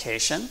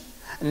justification,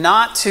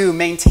 not to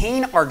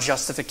maintain our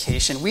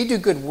justification. We do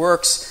good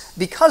works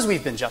because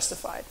we've been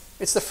justified.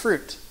 It's the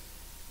fruit.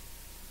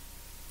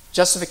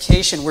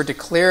 Justification, we're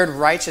declared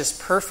righteous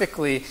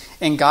perfectly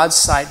in God's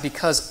sight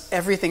because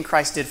everything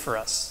Christ did for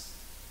us.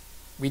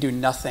 We do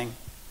nothing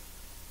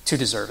to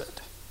deserve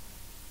it.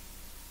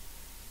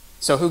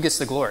 So who gets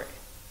the glory?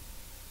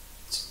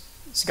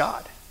 It's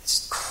God.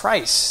 It's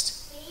Christ.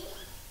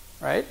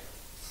 Right?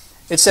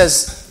 It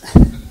says...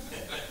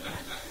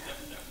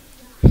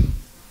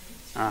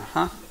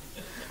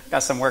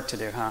 Got some work to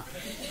do, huh?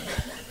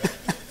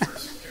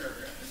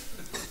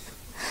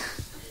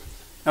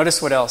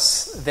 Notice what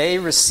else. They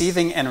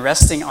receiving and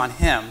resting on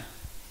him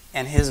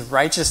and his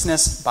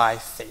righteousness by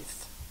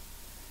faith.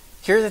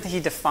 Here that he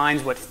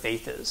defines what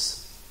faith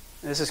is.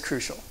 This is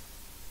crucial.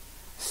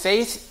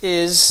 Faith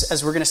is,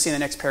 as we're going to see in the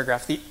next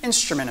paragraph, the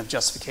instrument of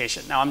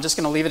justification. Now, I'm just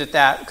going to leave it at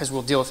that because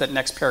we'll deal with it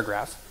next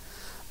paragraph.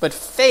 But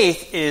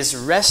faith is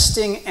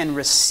resting and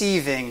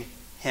receiving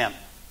him.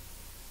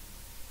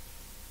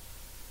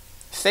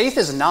 Faith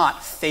is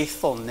not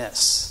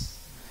faithfulness.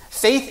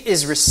 Faith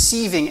is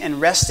receiving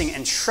and resting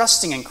and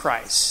trusting in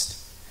Christ.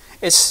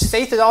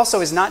 Faith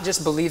also is not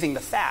just believing the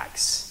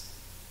facts.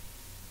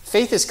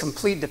 Faith is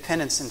complete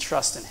dependence and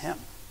trust in him.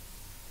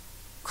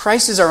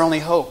 Christ is our only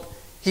hope.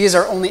 He is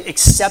our only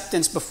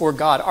acceptance before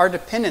God. Our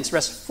dependence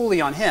rests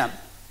fully on him.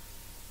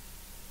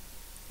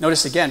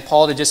 Notice again,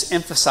 Paul, to just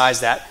emphasize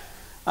that,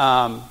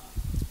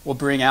 will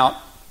bring out,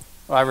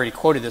 well, I already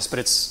quoted this, but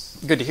it's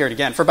good to hear it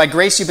again. "For by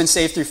grace you've been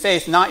saved through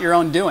faith, not your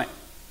own doing."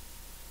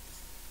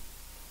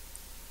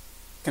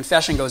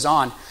 Confession goes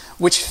on.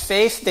 "Which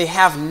faith they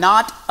have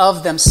not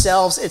of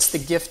themselves, it's the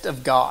gift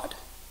of God."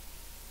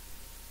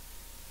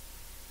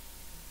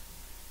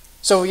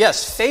 So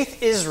yes,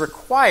 faith is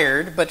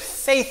required, but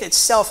faith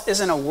itself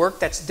isn't a work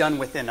that's done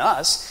within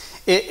us.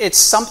 It's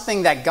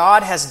something that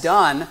God has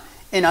done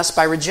in us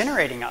by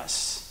regenerating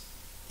us.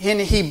 And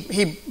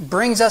he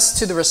brings us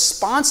to the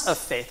response of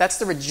faith. That's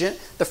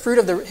the fruit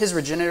of his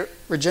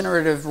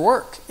regenerative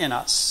work in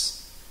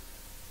us.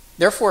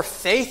 Therefore,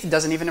 faith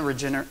doesn't even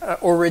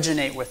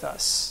originate with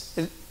us,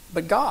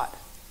 but God.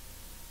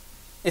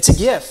 It's a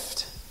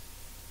gift.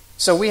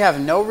 So we have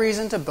no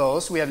reason to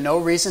boast. We have no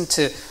reason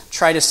to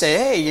try to say,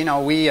 hey,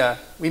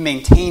 we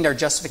maintained our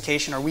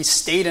justification, or we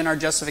stayed in our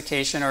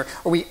justification, or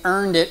we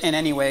earned it in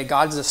any way.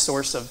 God's the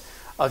source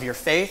of your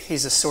faith.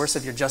 He's the source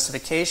of your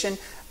justification.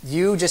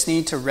 You just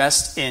need to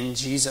rest in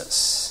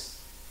Jesus.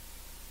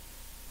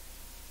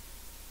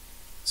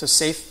 So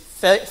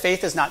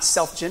faith is not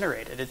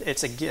self-generated.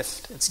 It's a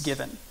gift. It's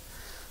given.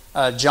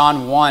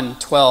 John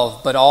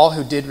 1:12, "But all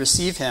who did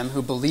receive him,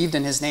 who believed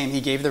in his name,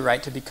 he gave the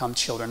right to become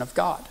children of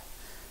God,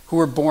 who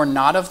were born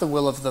not of the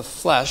will of the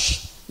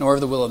flesh, nor of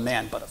the will of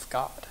man, but of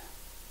God."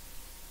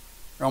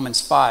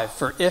 Romans 5,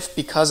 "For if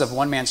because of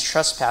one man's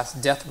trespass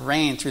death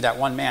reigned through that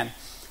one man,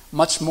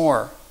 much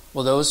more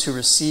will those who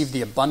receive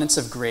the abundance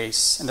of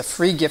grace and the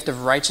free gift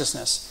of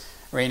righteousness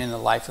reign in the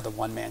life of the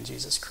one man,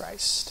 Jesus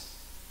Christ."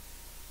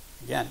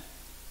 Again,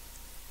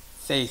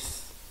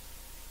 faith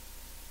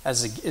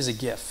is a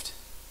gift.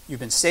 You've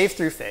been saved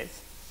through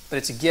faith, but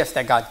it's a gift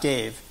that God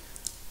gave.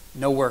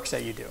 No works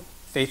that you do.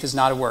 Faith is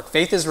not a work.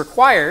 Faith is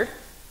required,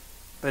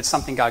 but it's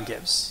something God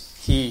gives.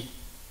 He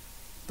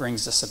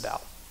brings this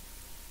about.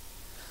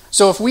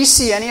 So if we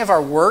see any of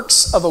our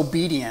works of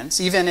obedience,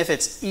 even if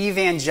it's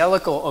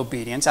evangelical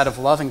obedience out of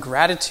love and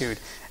gratitude,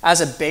 as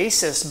a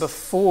basis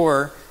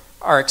before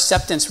our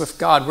acceptance with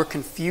God, we're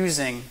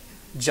confusing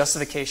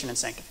justification and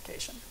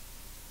sanctification.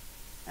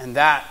 And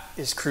that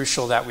is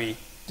crucial that we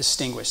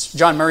distinguish.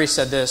 John Murray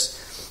said this: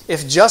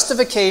 "If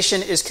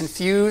justification is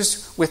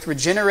confused with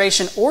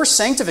regeneration or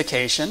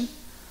sanctification,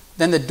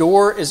 then the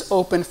door is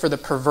open for the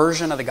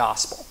perversion of the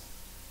gospel."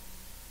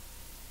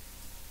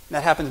 And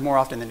that happens more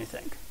often than you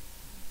think,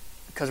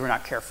 because we're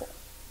not careful.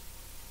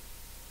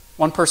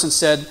 One person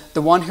said,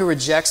 "The one who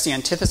rejects the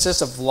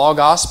antithesis of law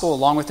gospel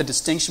along with the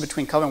distinction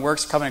between covenant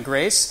works and covenant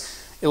grace,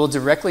 it will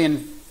directly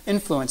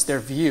influence their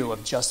view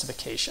of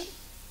justification."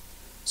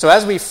 So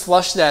as we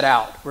flush that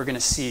out, we're going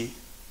to see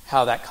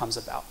how that comes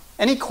about.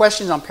 Any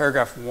questions on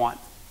paragraph 1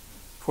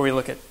 before we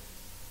look at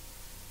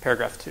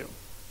paragraph 2?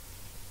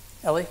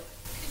 Ellie? Can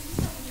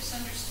you help me just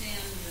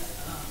understand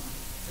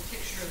the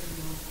picture of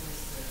the milk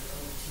with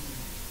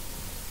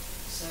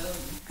the old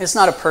team? It's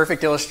not a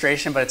perfect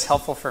illustration, but it's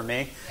helpful for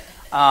me.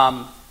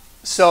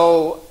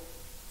 So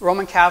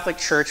Roman Catholic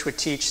Church would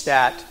teach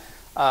that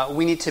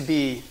we need to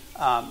be...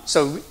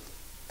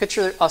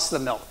 picture us the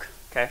milk,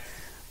 okay?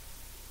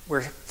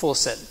 We're full of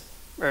sin.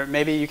 Or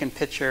maybe you can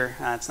picture,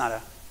 it's not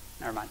a,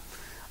 never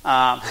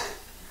mind.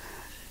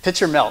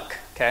 Picture milk,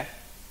 okay?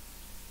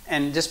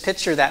 And just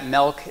picture that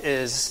milk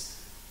is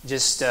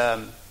just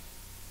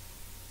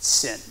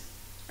sin,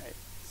 right?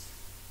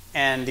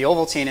 And the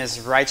Ovaltine is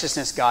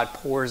righteousness God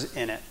pours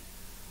in it.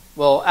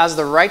 Well, as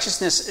the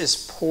righteousness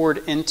is poured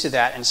into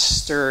that and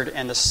stirred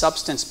and the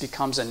substance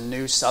becomes a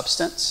new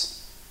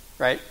substance,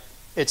 right?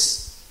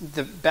 It's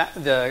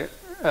the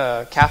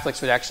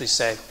Catholics would actually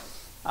say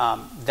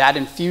that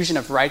infusion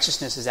of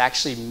righteousness is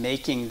actually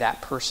making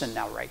that person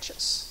now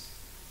righteous.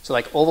 So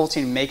like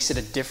Ovaltine makes it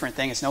a different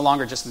thing. It's no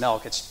longer just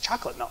milk, it's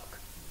chocolate milk.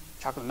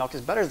 Chocolate milk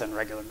is better than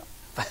regular milk.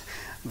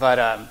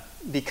 But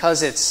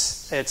because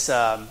it's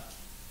a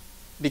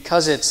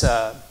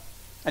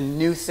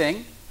new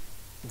thing,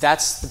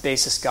 that's the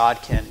basis God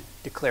can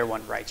declare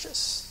one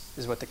righteous,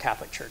 is what the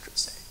Catholic Church would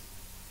say.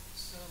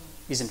 So,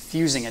 He's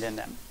infusing it in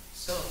them.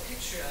 So a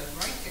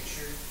right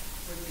picture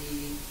would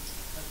be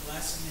a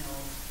glass of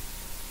milk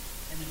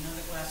and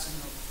another glass of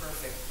milk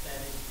perfect, that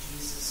is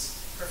Jesus,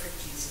 perfect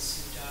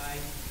Jesus who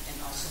died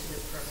and also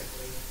lived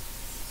perfectly,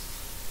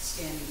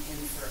 standing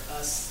in for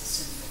us, the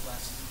sinful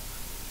glass of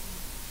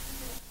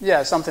milk.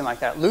 Yeah, something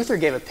like that. Luther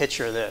gave a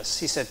picture of this.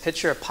 He said,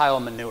 picture a pile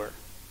of manure.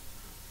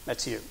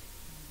 That's you.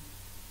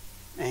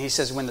 And he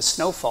says when the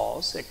snow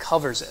falls, it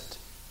covers it.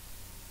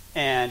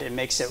 And it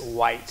makes it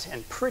white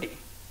and pretty.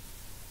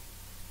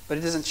 But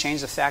it doesn't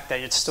change the fact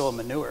that it's still a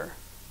manure.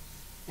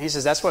 And he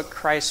says that's what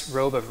Christ's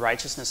robe of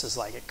righteousness is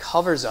like. It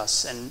covers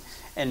us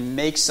and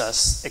makes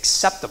us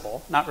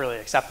acceptable. Not really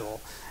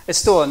acceptable. It's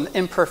still an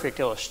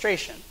imperfect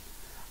illustration.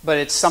 But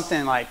it's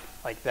something like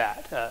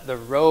that. The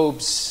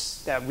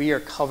robes that we are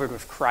covered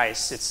with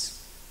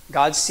Christ,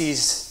 God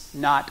sees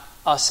not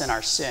us and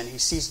our sin. He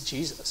sees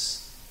Jesus.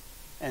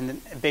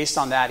 And based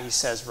on that, he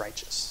says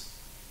righteous.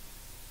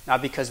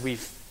 Not because we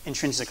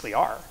intrinsically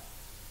are.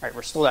 Right?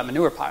 We're still that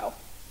manure pile.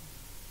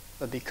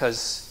 But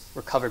because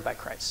we're covered by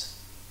Christ.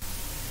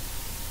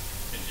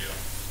 And to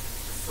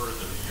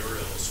further your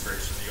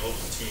illustration, the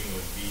Ovaltine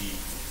would be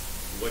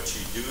what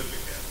you do at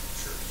the Catholic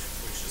Church,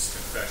 which is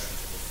confession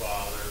to the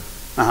Father,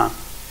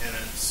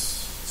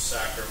 penance,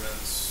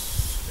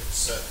 sacraments,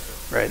 etc.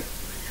 Right.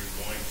 That you're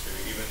going to,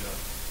 even the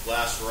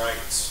last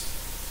rites,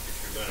 if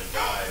you're going to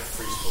die, a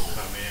priest will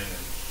come in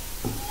and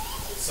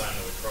sign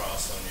of the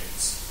cross on you.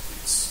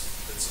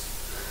 It's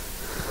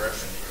a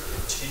progression that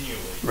you're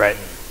continually right.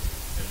 doing.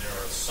 And there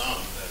are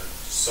some that are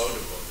so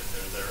devoted,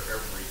 they're there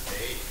every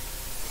day.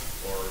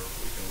 Or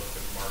we can look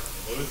at Martin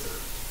Luther,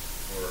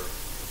 where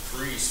the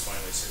priest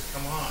finally said,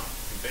 come on,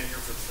 you've been here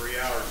for 3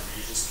 hours, but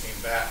you just came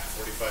back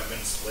 45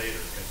 minutes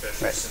later, confess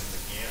your sins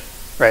again.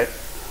 Right.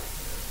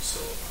 So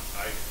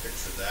I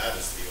picture that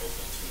as the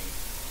Ovaltine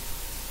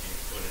being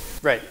put in.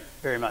 Right,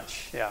 very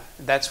much, yeah.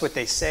 That's what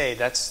they say.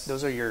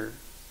 Those are your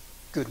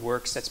good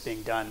works that's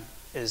being done,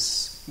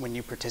 is when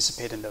you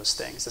participate in those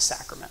things, the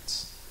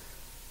sacraments.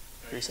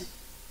 What do you say?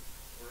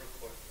 Real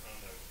quick on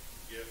the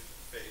gift of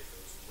faith, it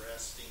was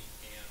resting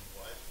and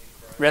what in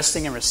Christ?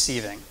 Resting and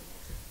receiving.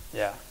 Okay.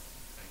 Yeah.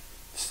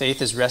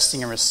 Faith is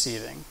resting and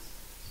receiving.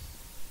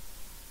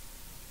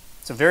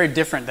 So very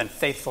different than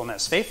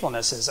faithfulness.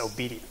 Faithfulness is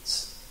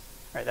obedience.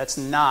 Right? That's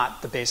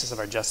not the basis of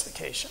our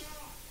justification.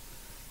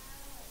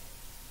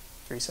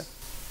 Teresa?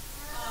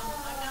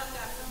 I'm not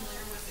that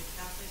familiar with the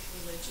Catholic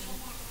religion,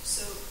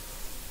 so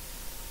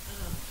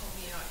help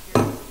me out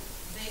here.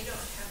 They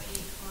don't have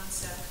any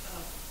concept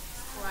of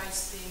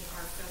Christ being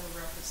our fellow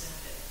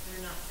representative.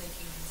 They're not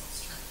thinking in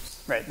those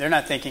terms. Right, they're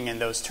not thinking in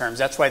those terms.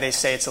 That's why they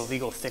say it's a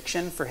legal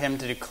fiction for him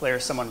to declare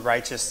someone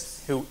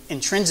righteous who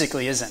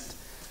intrinsically isn't.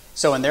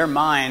 So in their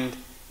mind,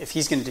 if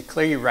he's going to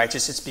declare you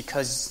righteous, it's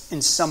because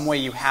in some way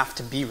you have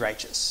to be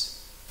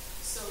righteous.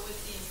 So with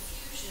the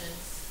infusion,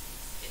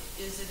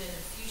 is it an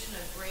infusion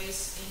of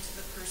grace into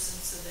the person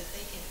so that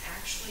they can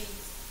actually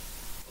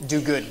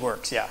do good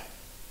works, yeah.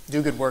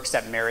 Do good works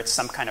that merit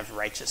some kind of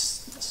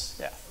righteousness,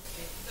 yeah.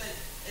 Okay, but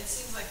it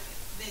seems like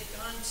they've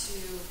gone to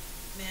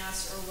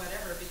Mass or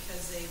whatever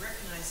because they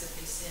recognize that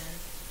they sin,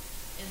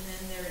 and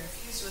then they're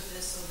infused with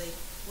this so they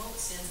won't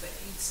sin, but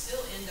you'd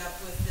still end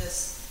up with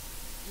this,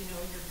 your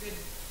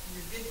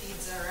good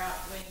deeds are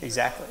outweighing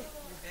Exactly.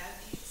 your bad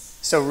deeds.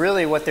 So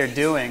really what they're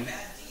doing,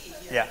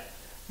 yeah,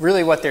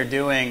 really what they're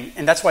doing,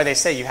 and that's why they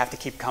say you have to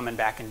keep coming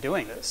back and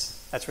doing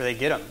this. That's where they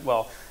get them.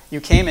 Well,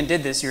 you came and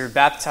did this, you were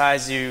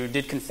baptized, you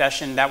did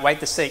confession, that wiped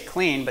the slate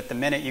clean, but the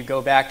minute you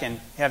go back and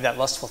have that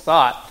lustful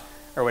thought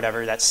or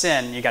whatever, that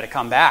sin, you got to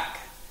come back.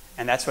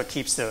 And that's what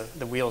keeps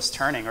the wheels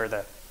turning or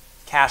the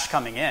cash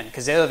coming in.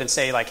 Because they'll even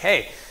say like,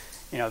 hey,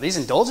 these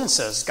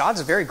indulgences,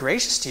 God's very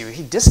gracious to you.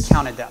 He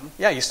discounted them.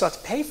 Yeah, you still have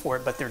to pay for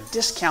it, but they're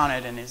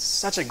discounted, and it's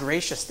such a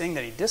gracious thing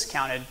that he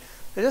discounted.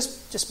 So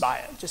just buy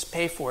it. Just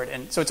pay for it.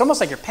 And so it's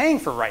almost like you're paying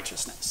for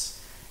righteousness.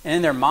 And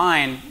in their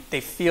mind,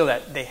 they feel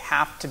that they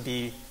have to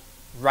be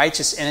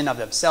righteous in and of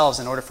themselves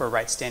in order for a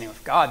right standing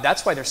with God.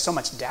 That's why there's so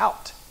much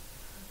doubt.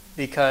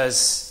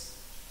 Because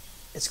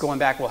it's going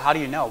back, well, how do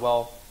you know?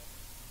 Well,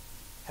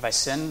 have I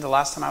sinned the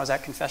last time I was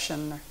at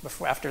confession, or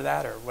before, after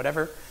that, or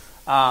whatever?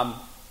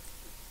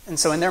 And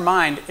so in their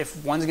mind,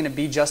 if one's going to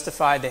be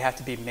justified, they have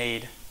to be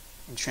made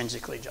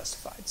intrinsically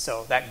justified.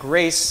 So that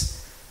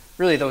grace,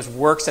 really those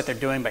works that they're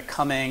doing by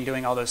coming,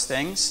 doing all those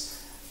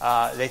things,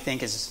 they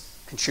think is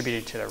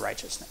contributed to their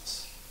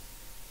righteousness.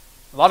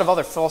 A lot of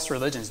other false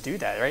religions do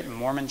that, right? The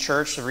Mormon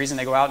church, the reason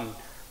they go out and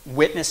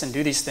witness and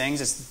do these things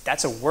is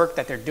that's a work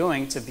that they're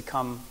doing to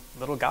become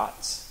little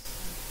gods.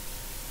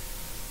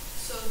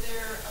 So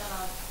there,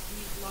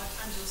 a lot of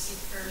times you'll see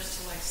prayers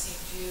to like St.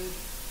 Jude.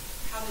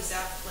 How does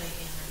that play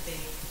in? Are they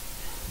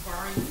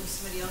borrowing from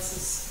somebody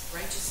else's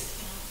righteous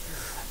account?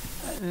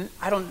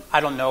 Or? I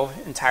don't know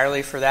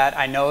entirely for that.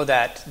 I know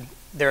that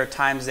there are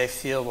times they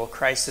feel, well,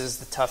 Christ is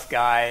the tough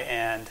guy,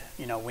 and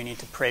we need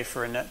to pray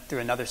through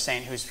another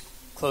saint who's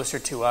closer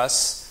to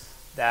us,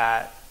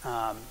 that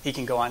he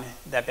can go on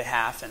that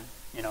behalf and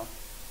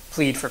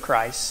plead for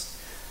Christ.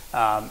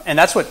 And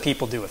that's what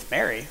people do with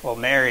Mary. Well,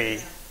 Mary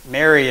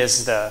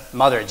is the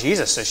mother of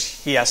Jesus, so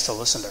he has to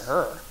listen to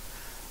her.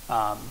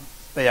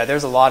 But yeah,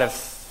 there's a lot of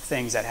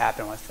things that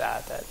happen with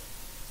that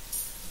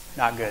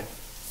not good.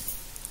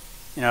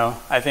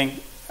 I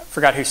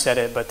forgot who said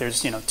it, but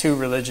there's two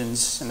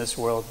religions in this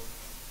world: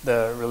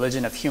 the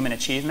religion of human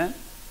achievement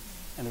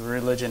and the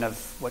religion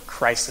of what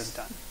Christ has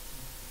done,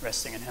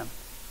 resting in him.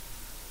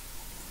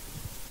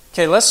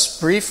 Okay, let's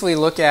briefly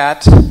look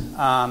at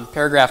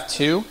paragraph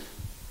 2.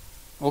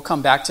 We'll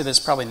come back to this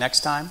probably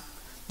next time.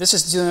 This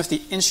is dealing with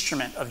the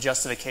instrument of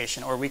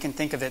justification, or we can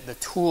think of it the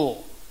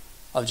tool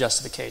of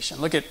justification.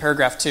 Look at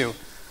paragraph 2.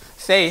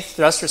 Faith,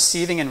 thus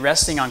receiving and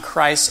resting on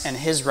Christ and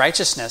his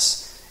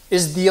righteousness,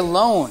 is the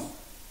alone,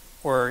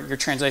 or your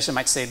translation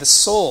might say the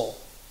sole,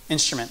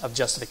 instrument of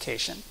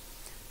justification.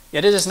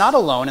 Yet it is not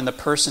alone in the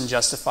person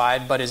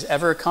justified, but is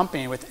ever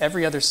accompanied with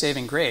every other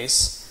saving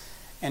grace,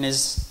 and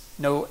is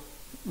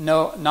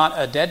not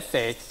a dead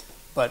faith,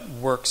 but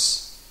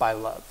works by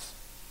love.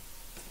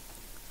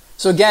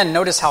 So again,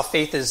 notice how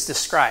faith is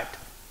described: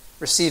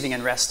 receiving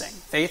and resting.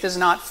 Faith is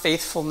not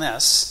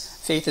faithfulness.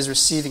 Faith is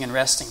receiving and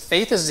resting.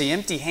 Faith is the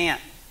empty hand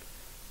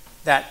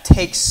that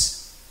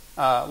takes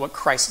what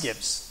Christ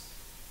gives.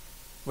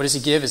 What does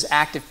he give? Is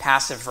active,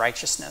 passive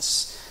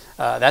righteousness.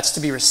 That's to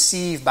be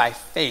received by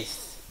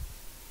faith,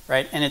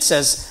 right? And it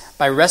says,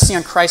 by resting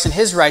on Christ and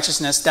his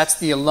righteousness, that's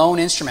the alone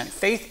instrument.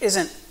 Faith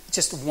isn't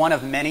just one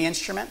of many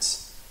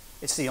instruments.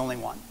 It's the only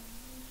one,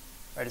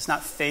 right? It's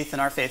not faith in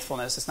our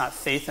faithfulness. It's not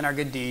faith in our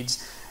good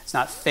deeds. It's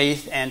not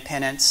faith and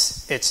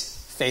penance.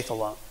 It's faith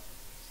alone.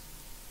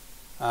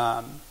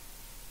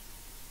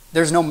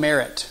 There's no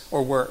merit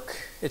or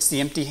work. It's the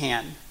empty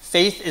hand.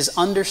 Faith is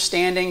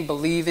understanding,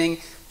 believing,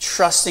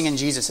 trusting in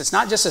Jesus. It's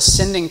not just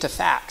ascending to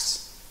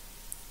facts,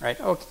 right?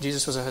 Oh,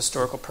 Jesus was a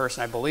historical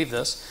person. I believe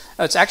this.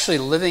 No, it's actually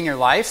living your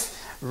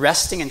life,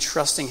 resting and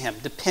trusting him,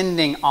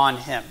 depending on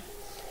him.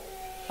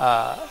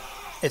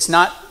 It's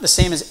not the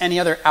same as any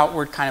other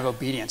outward kind of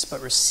obedience,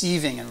 but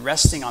receiving and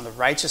resting on the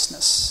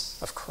righteousness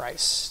of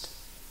Christ.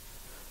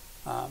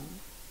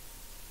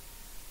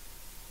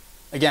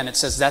 Again, it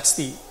says that's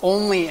the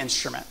only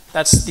instrument.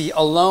 That's the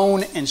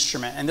alone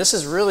instrument. And this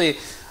is really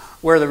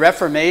where the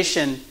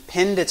Reformation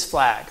pinned its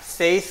flag: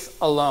 faith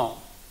alone,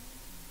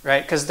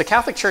 right? Because the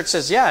Catholic Church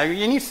says, yeah,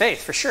 you need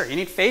faith for sure. You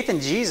need faith in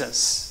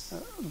Jesus,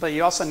 but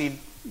you also need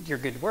your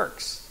good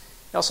works.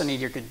 You also need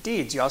your good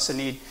deeds. You also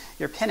need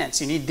your penance.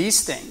 You need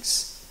these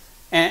things.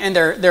 And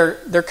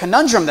their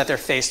conundrum that they're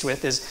faced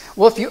with is,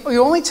 well, if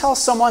you only tell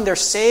someone they're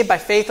saved by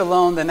faith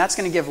alone, then that's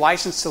going to give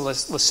license to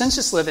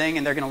licentious living,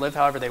 and they're going to live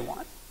however they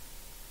want.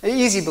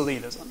 Easy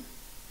believism,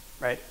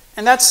 right?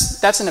 And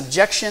that's an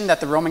objection that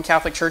the Roman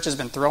Catholic Church has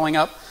been throwing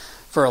up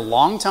for a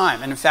long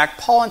time. And in fact,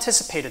 Paul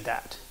anticipated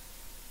that.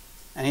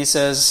 And he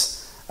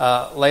says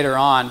later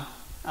on,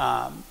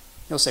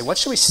 he'll say, what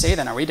should we say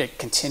then? Are we to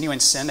continue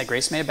in sin that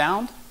grace may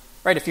abound?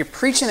 Right? If you're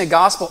preaching the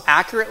gospel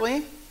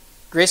accurately,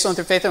 grace alone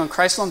through faith alone,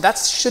 Christ alone, that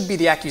should be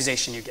the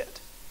accusation you get.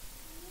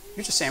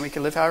 You're just saying we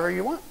can live however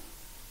you want.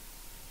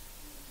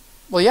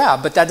 Well, yeah,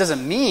 but that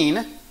doesn't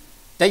mean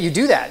that you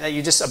do that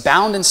you just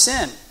abound in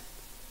sin.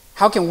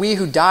 How can we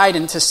who died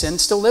into sin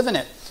still live in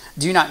it?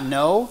 Do you not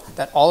know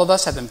that all of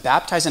us have been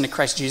baptized into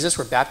Christ Jesus?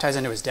 We're baptized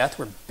into his death.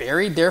 We're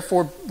buried,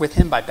 therefore, with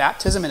him by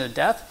baptism into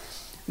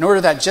death, in order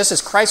that just as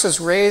Christ was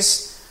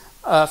raised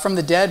from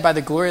the dead by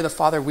the glory of the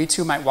Father, we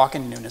too might walk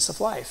in newness of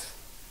life.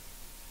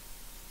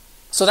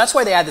 So that's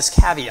why they add this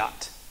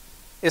caveat.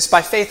 It's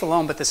by faith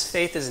alone, but this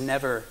faith is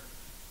never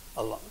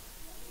alone.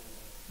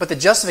 But the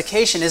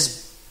justification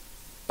is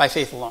by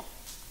faith alone,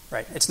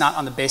 right? It's not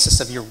on the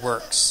basis of your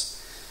works.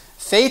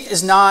 Faith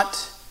is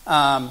not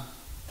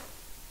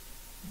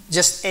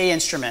just a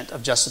instrument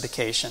of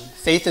justification.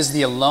 Faith is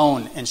the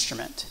alone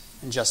instrument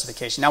in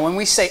justification. Now, when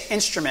we say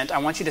instrument, I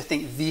want you to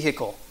think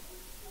vehicle.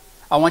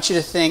 I want you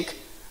to think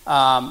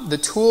the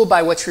tool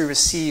by which we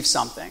receive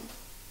something.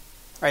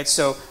 Right?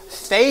 So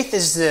faith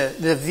is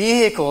the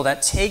vehicle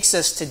that takes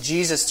us to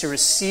Jesus to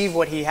receive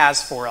what he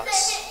has for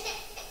us.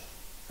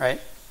 Right?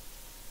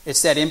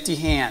 It's that empty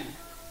hand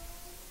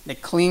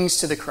that clings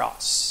to the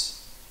cross.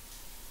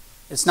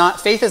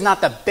 Faith is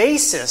not the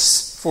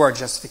basis for our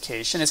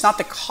justification. It's not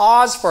the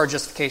cause for our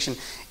justification.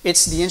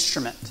 It's the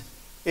instrument.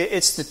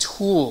 It's the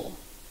tool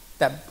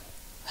that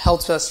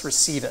helps us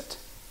receive it.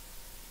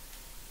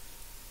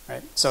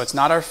 Right? So it's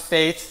not our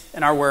faith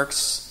and our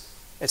works.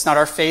 It's not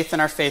our faith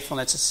and our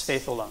faithfulness. It's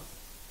faith alone.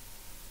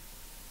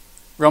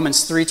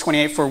 Romans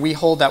 3:28, for we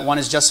hold that one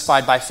is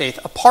justified by faith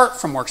apart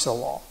from works of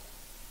the law.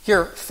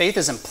 Here, faith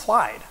is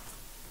implied.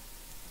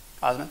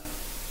 Osmond?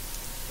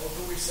 How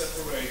do we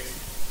separate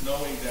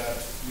knowing that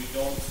we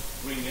don't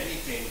bring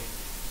anything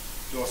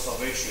to our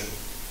salvation,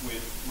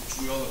 which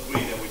we all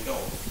agree that we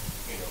don't?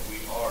 We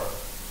are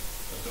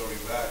a dirty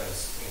rag,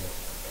 as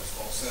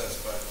Paul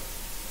says. But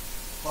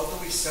how do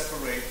we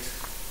separate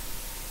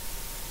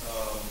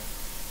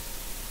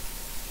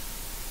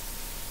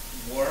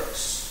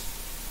works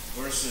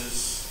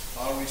versus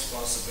our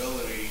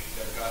responsibility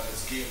that God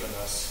has given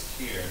us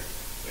here?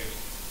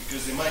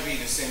 Because it might be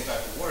the same type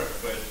of work,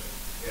 but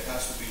it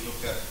has to be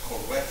looked at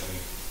correctly.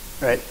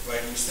 Right.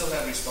 Right. We still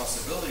have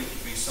responsibility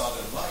to be salt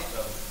and light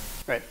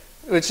of. Right.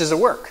 Which is a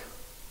work.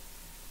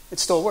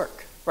 It's still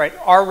work. Right.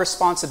 Our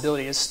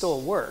responsibility is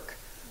still work.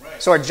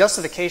 Right. So our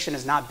justification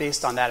is not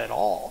based on that at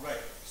all. Right.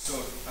 So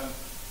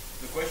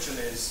the question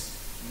is,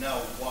 now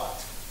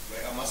what?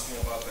 Right. I'm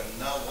asking about the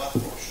now what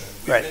portion.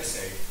 We didn't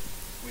say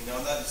we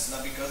know that it's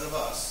not because of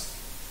us.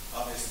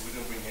 Obviously, we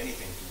didn't bring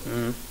anything to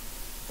it. Mm-hmm.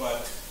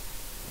 But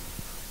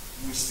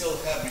we still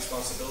have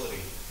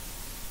responsibility.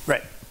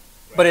 Right.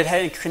 But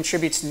it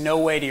contributes no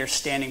way to your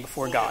standing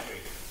before God.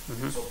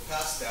 Mm-hmm. So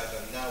past that,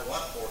 the now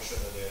what portion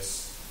of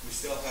this, we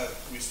still have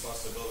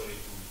responsibility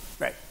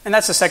to. Right. And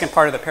that's the second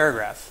part of the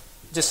paragraph.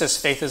 It just says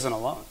faith isn't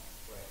alone.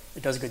 Right.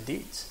 It does good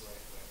deeds.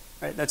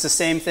 Right. That's the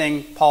same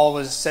thing Paul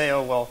was saying,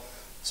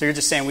 so you're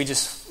just saying we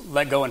just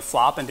let go and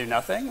flop and do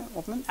nothing?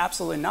 Well,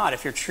 absolutely not.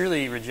 If you're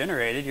truly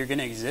regenerated, you're going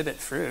to exhibit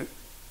fruit.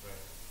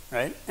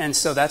 Right? And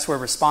so that's where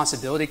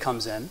responsibility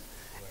comes in.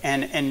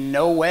 And in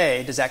no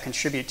way does that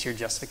contribute to your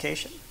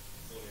justification.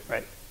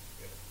 Right?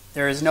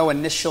 There is no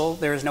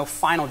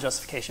final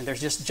justification.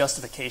 There's just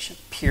justification,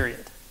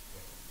 period.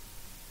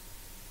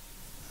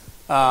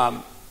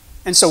 And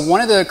so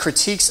one of the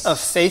critiques of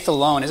faith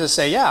alone is to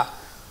say,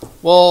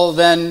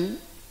 then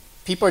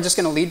people are just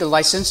going to lead to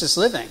licentious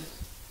living.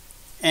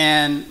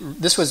 And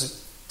this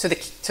was, to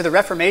the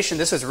Reformation,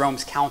 this was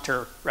Rome's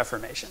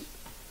counter-Reformation.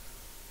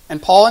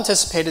 And Paul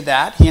anticipated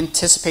that. He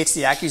anticipates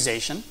the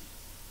accusation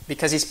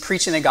because he's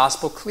preaching the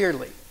gospel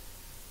clearly.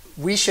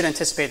 We should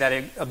anticipate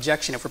that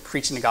objection if we're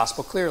preaching the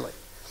gospel clearly.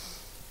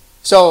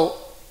 So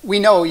we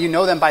know, you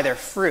know them by their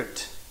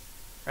fruit,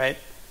 right?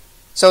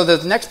 So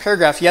the next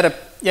paragraph, yet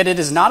it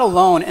is not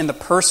alone in the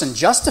person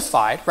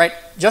justified, right?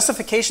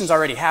 Justification's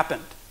already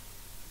happened.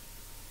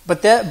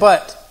 But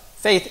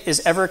faith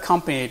is ever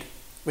accompanied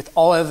with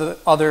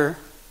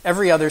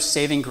every other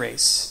saving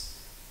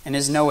grace, and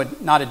is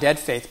not a dead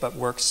faith, but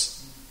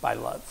works by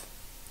love.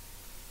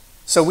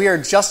 So we are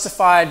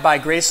justified by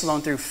grace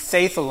alone through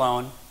faith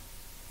alone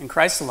in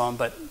Christ alone,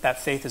 but that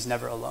faith is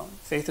never alone.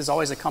 Faith is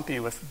always accompanied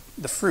with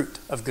the fruit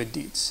of good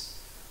deeds.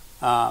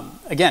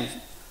 Again,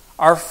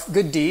 our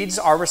good deeds,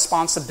 our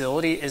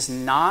responsibility is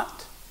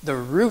not the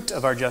root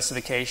of our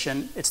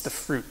justification, it's the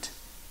fruit.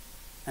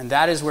 And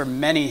that is where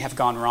many have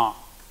gone wrong.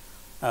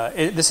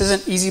 This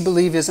isn't easy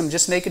believism,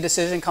 just make a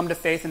decision, come to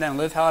faith, and then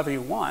live however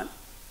you want.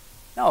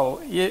 No,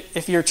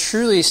 if you're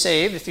truly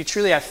saved, if you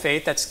truly have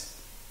faith,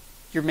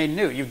 you're made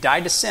new. You've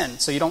died to sin,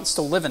 so you don't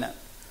still live in it.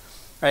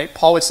 Right?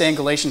 Paul would say in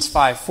Galatians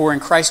 5, for in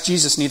Christ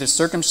Jesus neither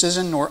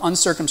circumcision nor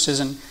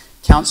uncircumcision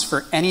counts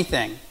for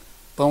anything,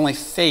 but only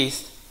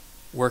faith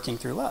working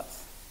through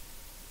love.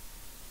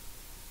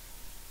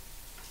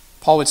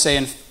 Paul would say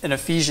in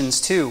Ephesians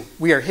 2,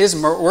 we are his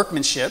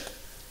workmanship,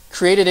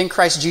 created in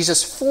Christ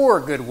Jesus for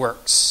good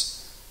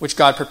works, which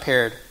God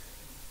prepared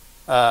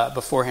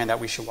beforehand that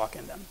we should walk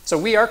in them. So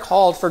we are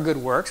called for good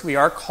works. We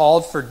are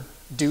called for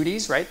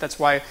duties, right? That's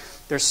why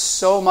there's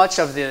so much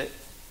of the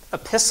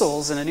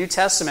epistles in the New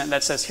Testament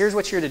that says, here's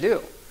what you're to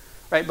do,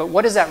 right? But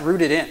what is that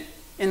rooted in?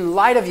 In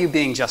light of you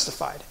being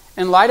justified,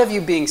 in light of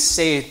you being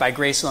saved by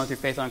grace alone through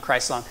faith alone,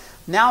 Christ alone,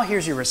 now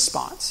here's your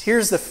response.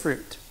 Here's the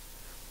fruit,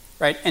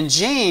 right? And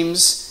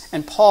James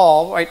and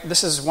Paul, right,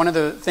 this is one of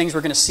the things we're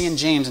going to see in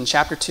James in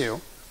chapter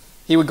 2.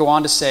 He would go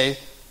on to say,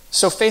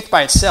 so faith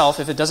by itself,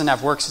 if it doesn't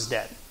have works, is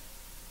dead,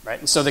 right?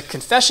 And so the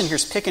confession here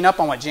is picking up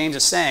on what James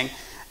is saying.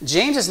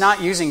 James is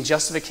not using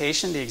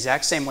justification the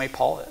exact same way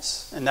Paul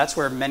is, and that's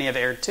where many have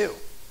erred too,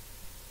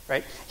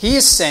 right? He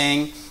is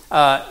saying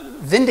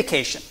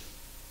vindication,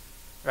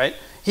 right?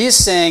 He is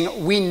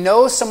saying we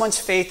know someone's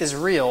faith is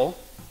real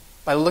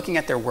by looking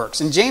at their works.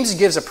 And James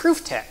gives a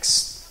proof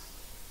text.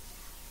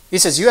 He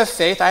says, you have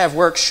faith, I have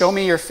works, show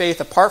me your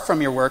faith apart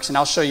from your works, and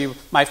I'll show you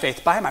my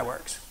faith by my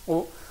works.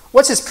 Well,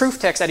 what's his proof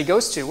text that he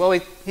goes to? Well,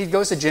 he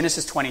goes to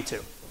Genesis 22.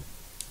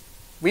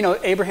 We know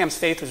Abraham's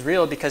faith was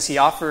real because he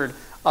offered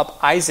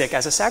up Isaac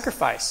as a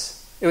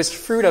sacrifice. It was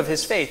fruit of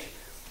his faith.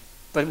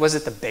 But was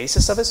it the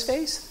basis of his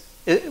faith?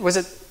 Was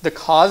it the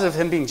cause of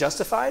him being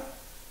justified?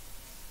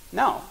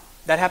 No.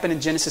 That happened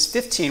in Genesis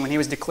 15 when he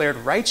was declared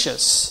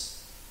righteous.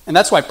 And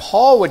that's why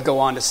Paul would go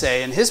on to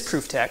say in his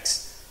proof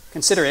text,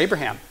 consider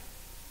Abraham.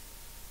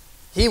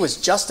 He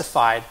was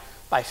justified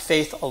by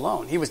faith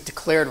alone. He was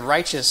declared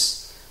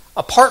righteous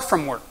apart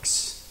from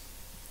works.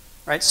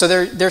 Right? So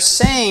they're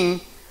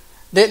saying,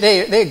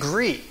 they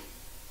agree.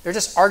 They're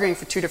just arguing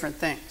for two different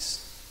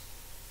things.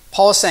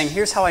 Paul is saying,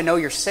 here's how I know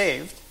you're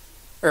saved.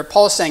 Or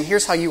Paul is saying,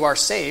 here's how you are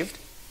saved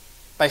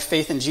by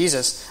faith in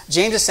Jesus.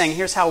 James is saying,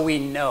 here's how we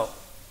know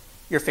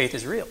your faith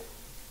is real.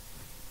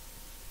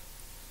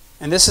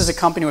 And this is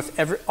accompanied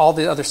with all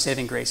the other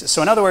saving graces.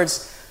 So in other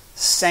words,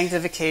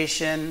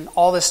 sanctification,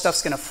 all this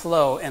stuff's going to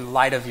flow in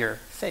light of your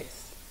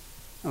faith,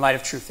 in light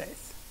of true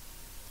faith.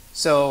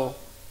 So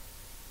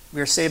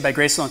we are saved by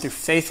grace alone through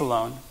faith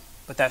alone,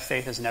 but that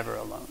faith is never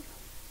alone.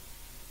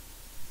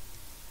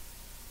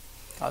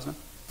 Cosmin?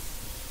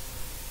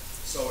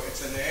 So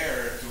it's an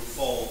error to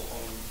fall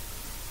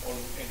on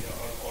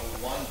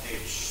one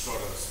ditch, so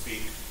to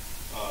speak,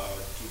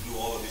 to do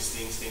all of these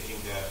things,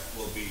 thinking that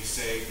we'll be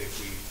saved if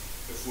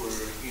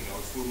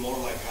we're more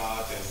like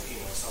God, and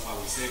somehow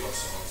we save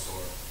ourselves,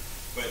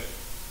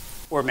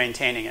 or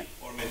maintaining it.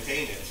 Or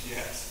maintain it,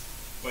 yes.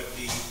 But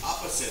the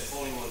opposite,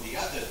 falling on the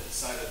other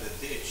side of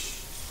the ditch,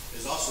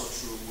 is also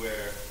true,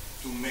 where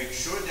to make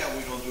sure that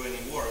we don't do any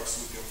works,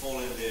 we can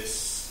fall in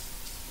this,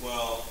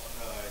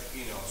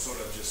 sort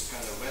of just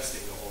kind of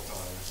resting the whole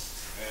time,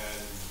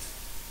 and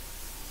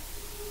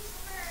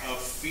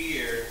of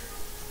fear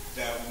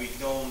that we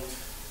don't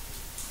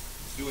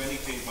do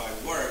anything by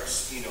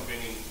works,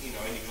 bringing,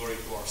 any glory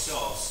to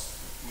ourselves.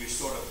 We're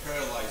sort of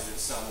paralyzed in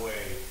some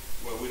way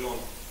where we don't,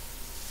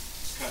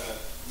 kind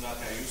of not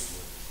that used to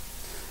it.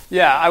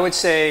 Yeah, I would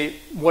say,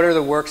 what are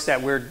the works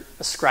that we're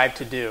ascribed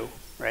to do,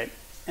 right?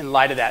 In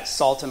light of that,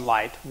 salt and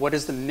light, what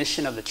is the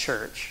mission of the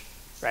church,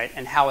 right?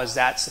 And how is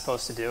that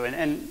supposed to do?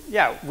 And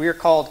yeah, we're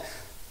called,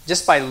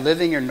 just by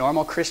living your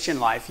normal Christian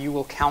life, you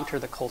will counter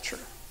the culture,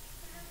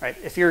 right?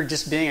 If you're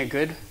just being a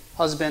good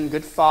husband,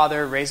 good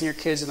father, raising your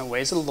kids in the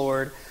ways of the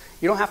Lord,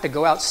 you don't have to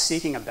go out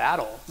seeking a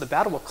battle. The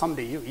battle will come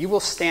to you. You will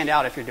stand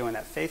out if you're doing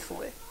that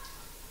faithfully,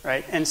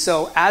 right? And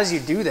so as you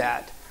do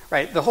that,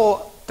 right, the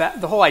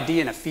whole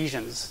idea in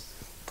Ephesians,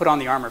 put on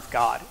the armor of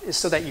God, is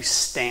so that you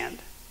stand.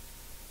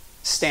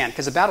 Stand,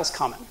 because the battle's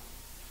coming.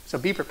 So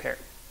be prepared.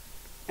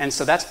 And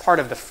so that's part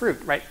of the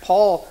fruit, right?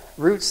 Paul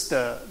roots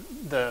the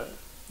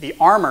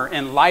armor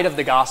in light of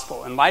the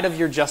gospel, in light of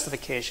your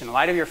justification, in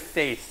light of your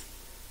faith.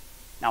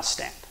 Now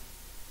stand.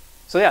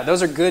 So yeah,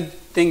 those are good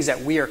things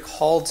that we are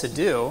called to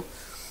do.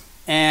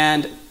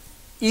 And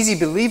easy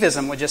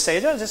believism would just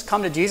say, just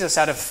come to Jesus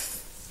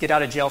get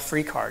out of jail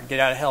free card, get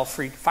out of hell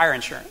free fire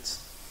insurance.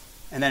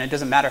 And then it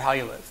doesn't matter how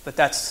you live. But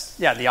that's,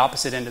 the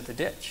opposite end of the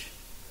ditch.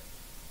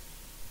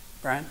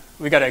 Brian?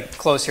 We got to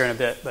close here in a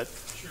bit, but...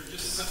 Sure,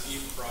 just something you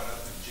brought up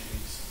in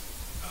Jimmy's.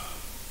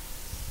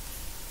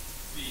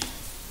 The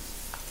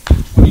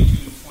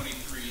 22 and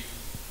 23,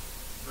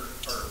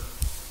 or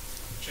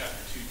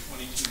chapter 2,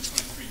 22 and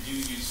 23, do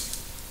use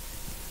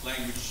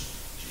language,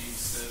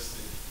 James says,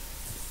 that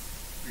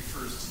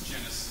refers to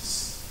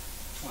Genesis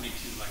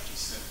 22, like you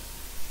said.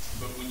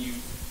 But the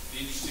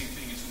interesting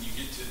thing is when you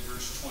get to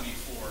verse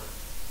 24,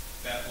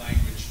 that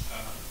language,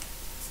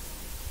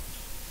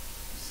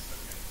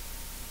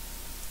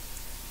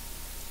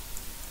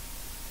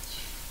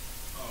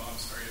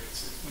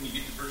 when you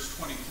get to verse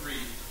 23,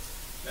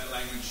 that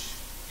language,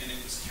 and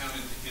it was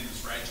counted to him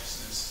as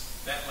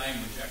righteousness, that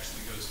language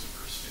actually goes to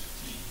verse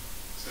 15.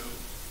 So,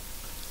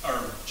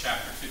 or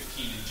chapter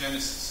 15 in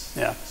Genesis.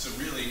 Yeah. So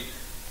really,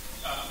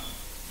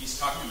 he's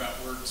talking about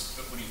works,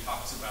 but when he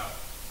talks about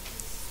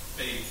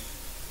faith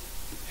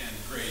and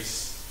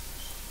grace,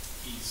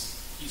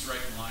 he's right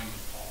in line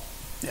with Paul.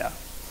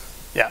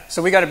 Yeah.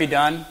 So we got to be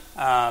done.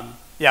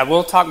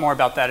 We'll talk more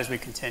about that as we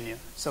continue.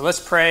 So let's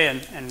pray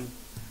and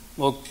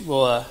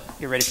we'll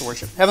get ready for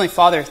worship. Heavenly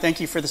Father, thank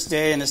you for this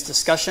day and this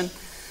discussion.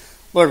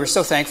 Lord, we're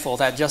so thankful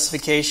that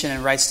justification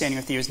and right standing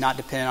with you is not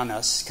dependent on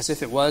us, because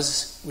if it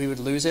was, we would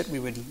lose it. We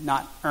would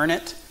not earn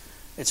it.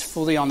 It's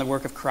fully on the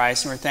work of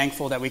Christ, and we're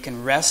thankful that we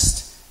can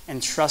rest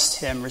and trust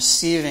him,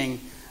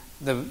 receiving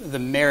the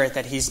merit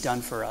that he's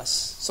done for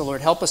us. So Lord,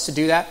 help us to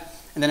do that,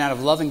 and then out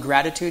of love and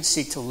gratitude,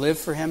 seek to live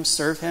for him,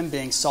 serve him,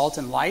 being salt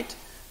and light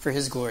for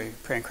his glory. We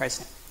pray in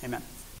Christ's name. Amen.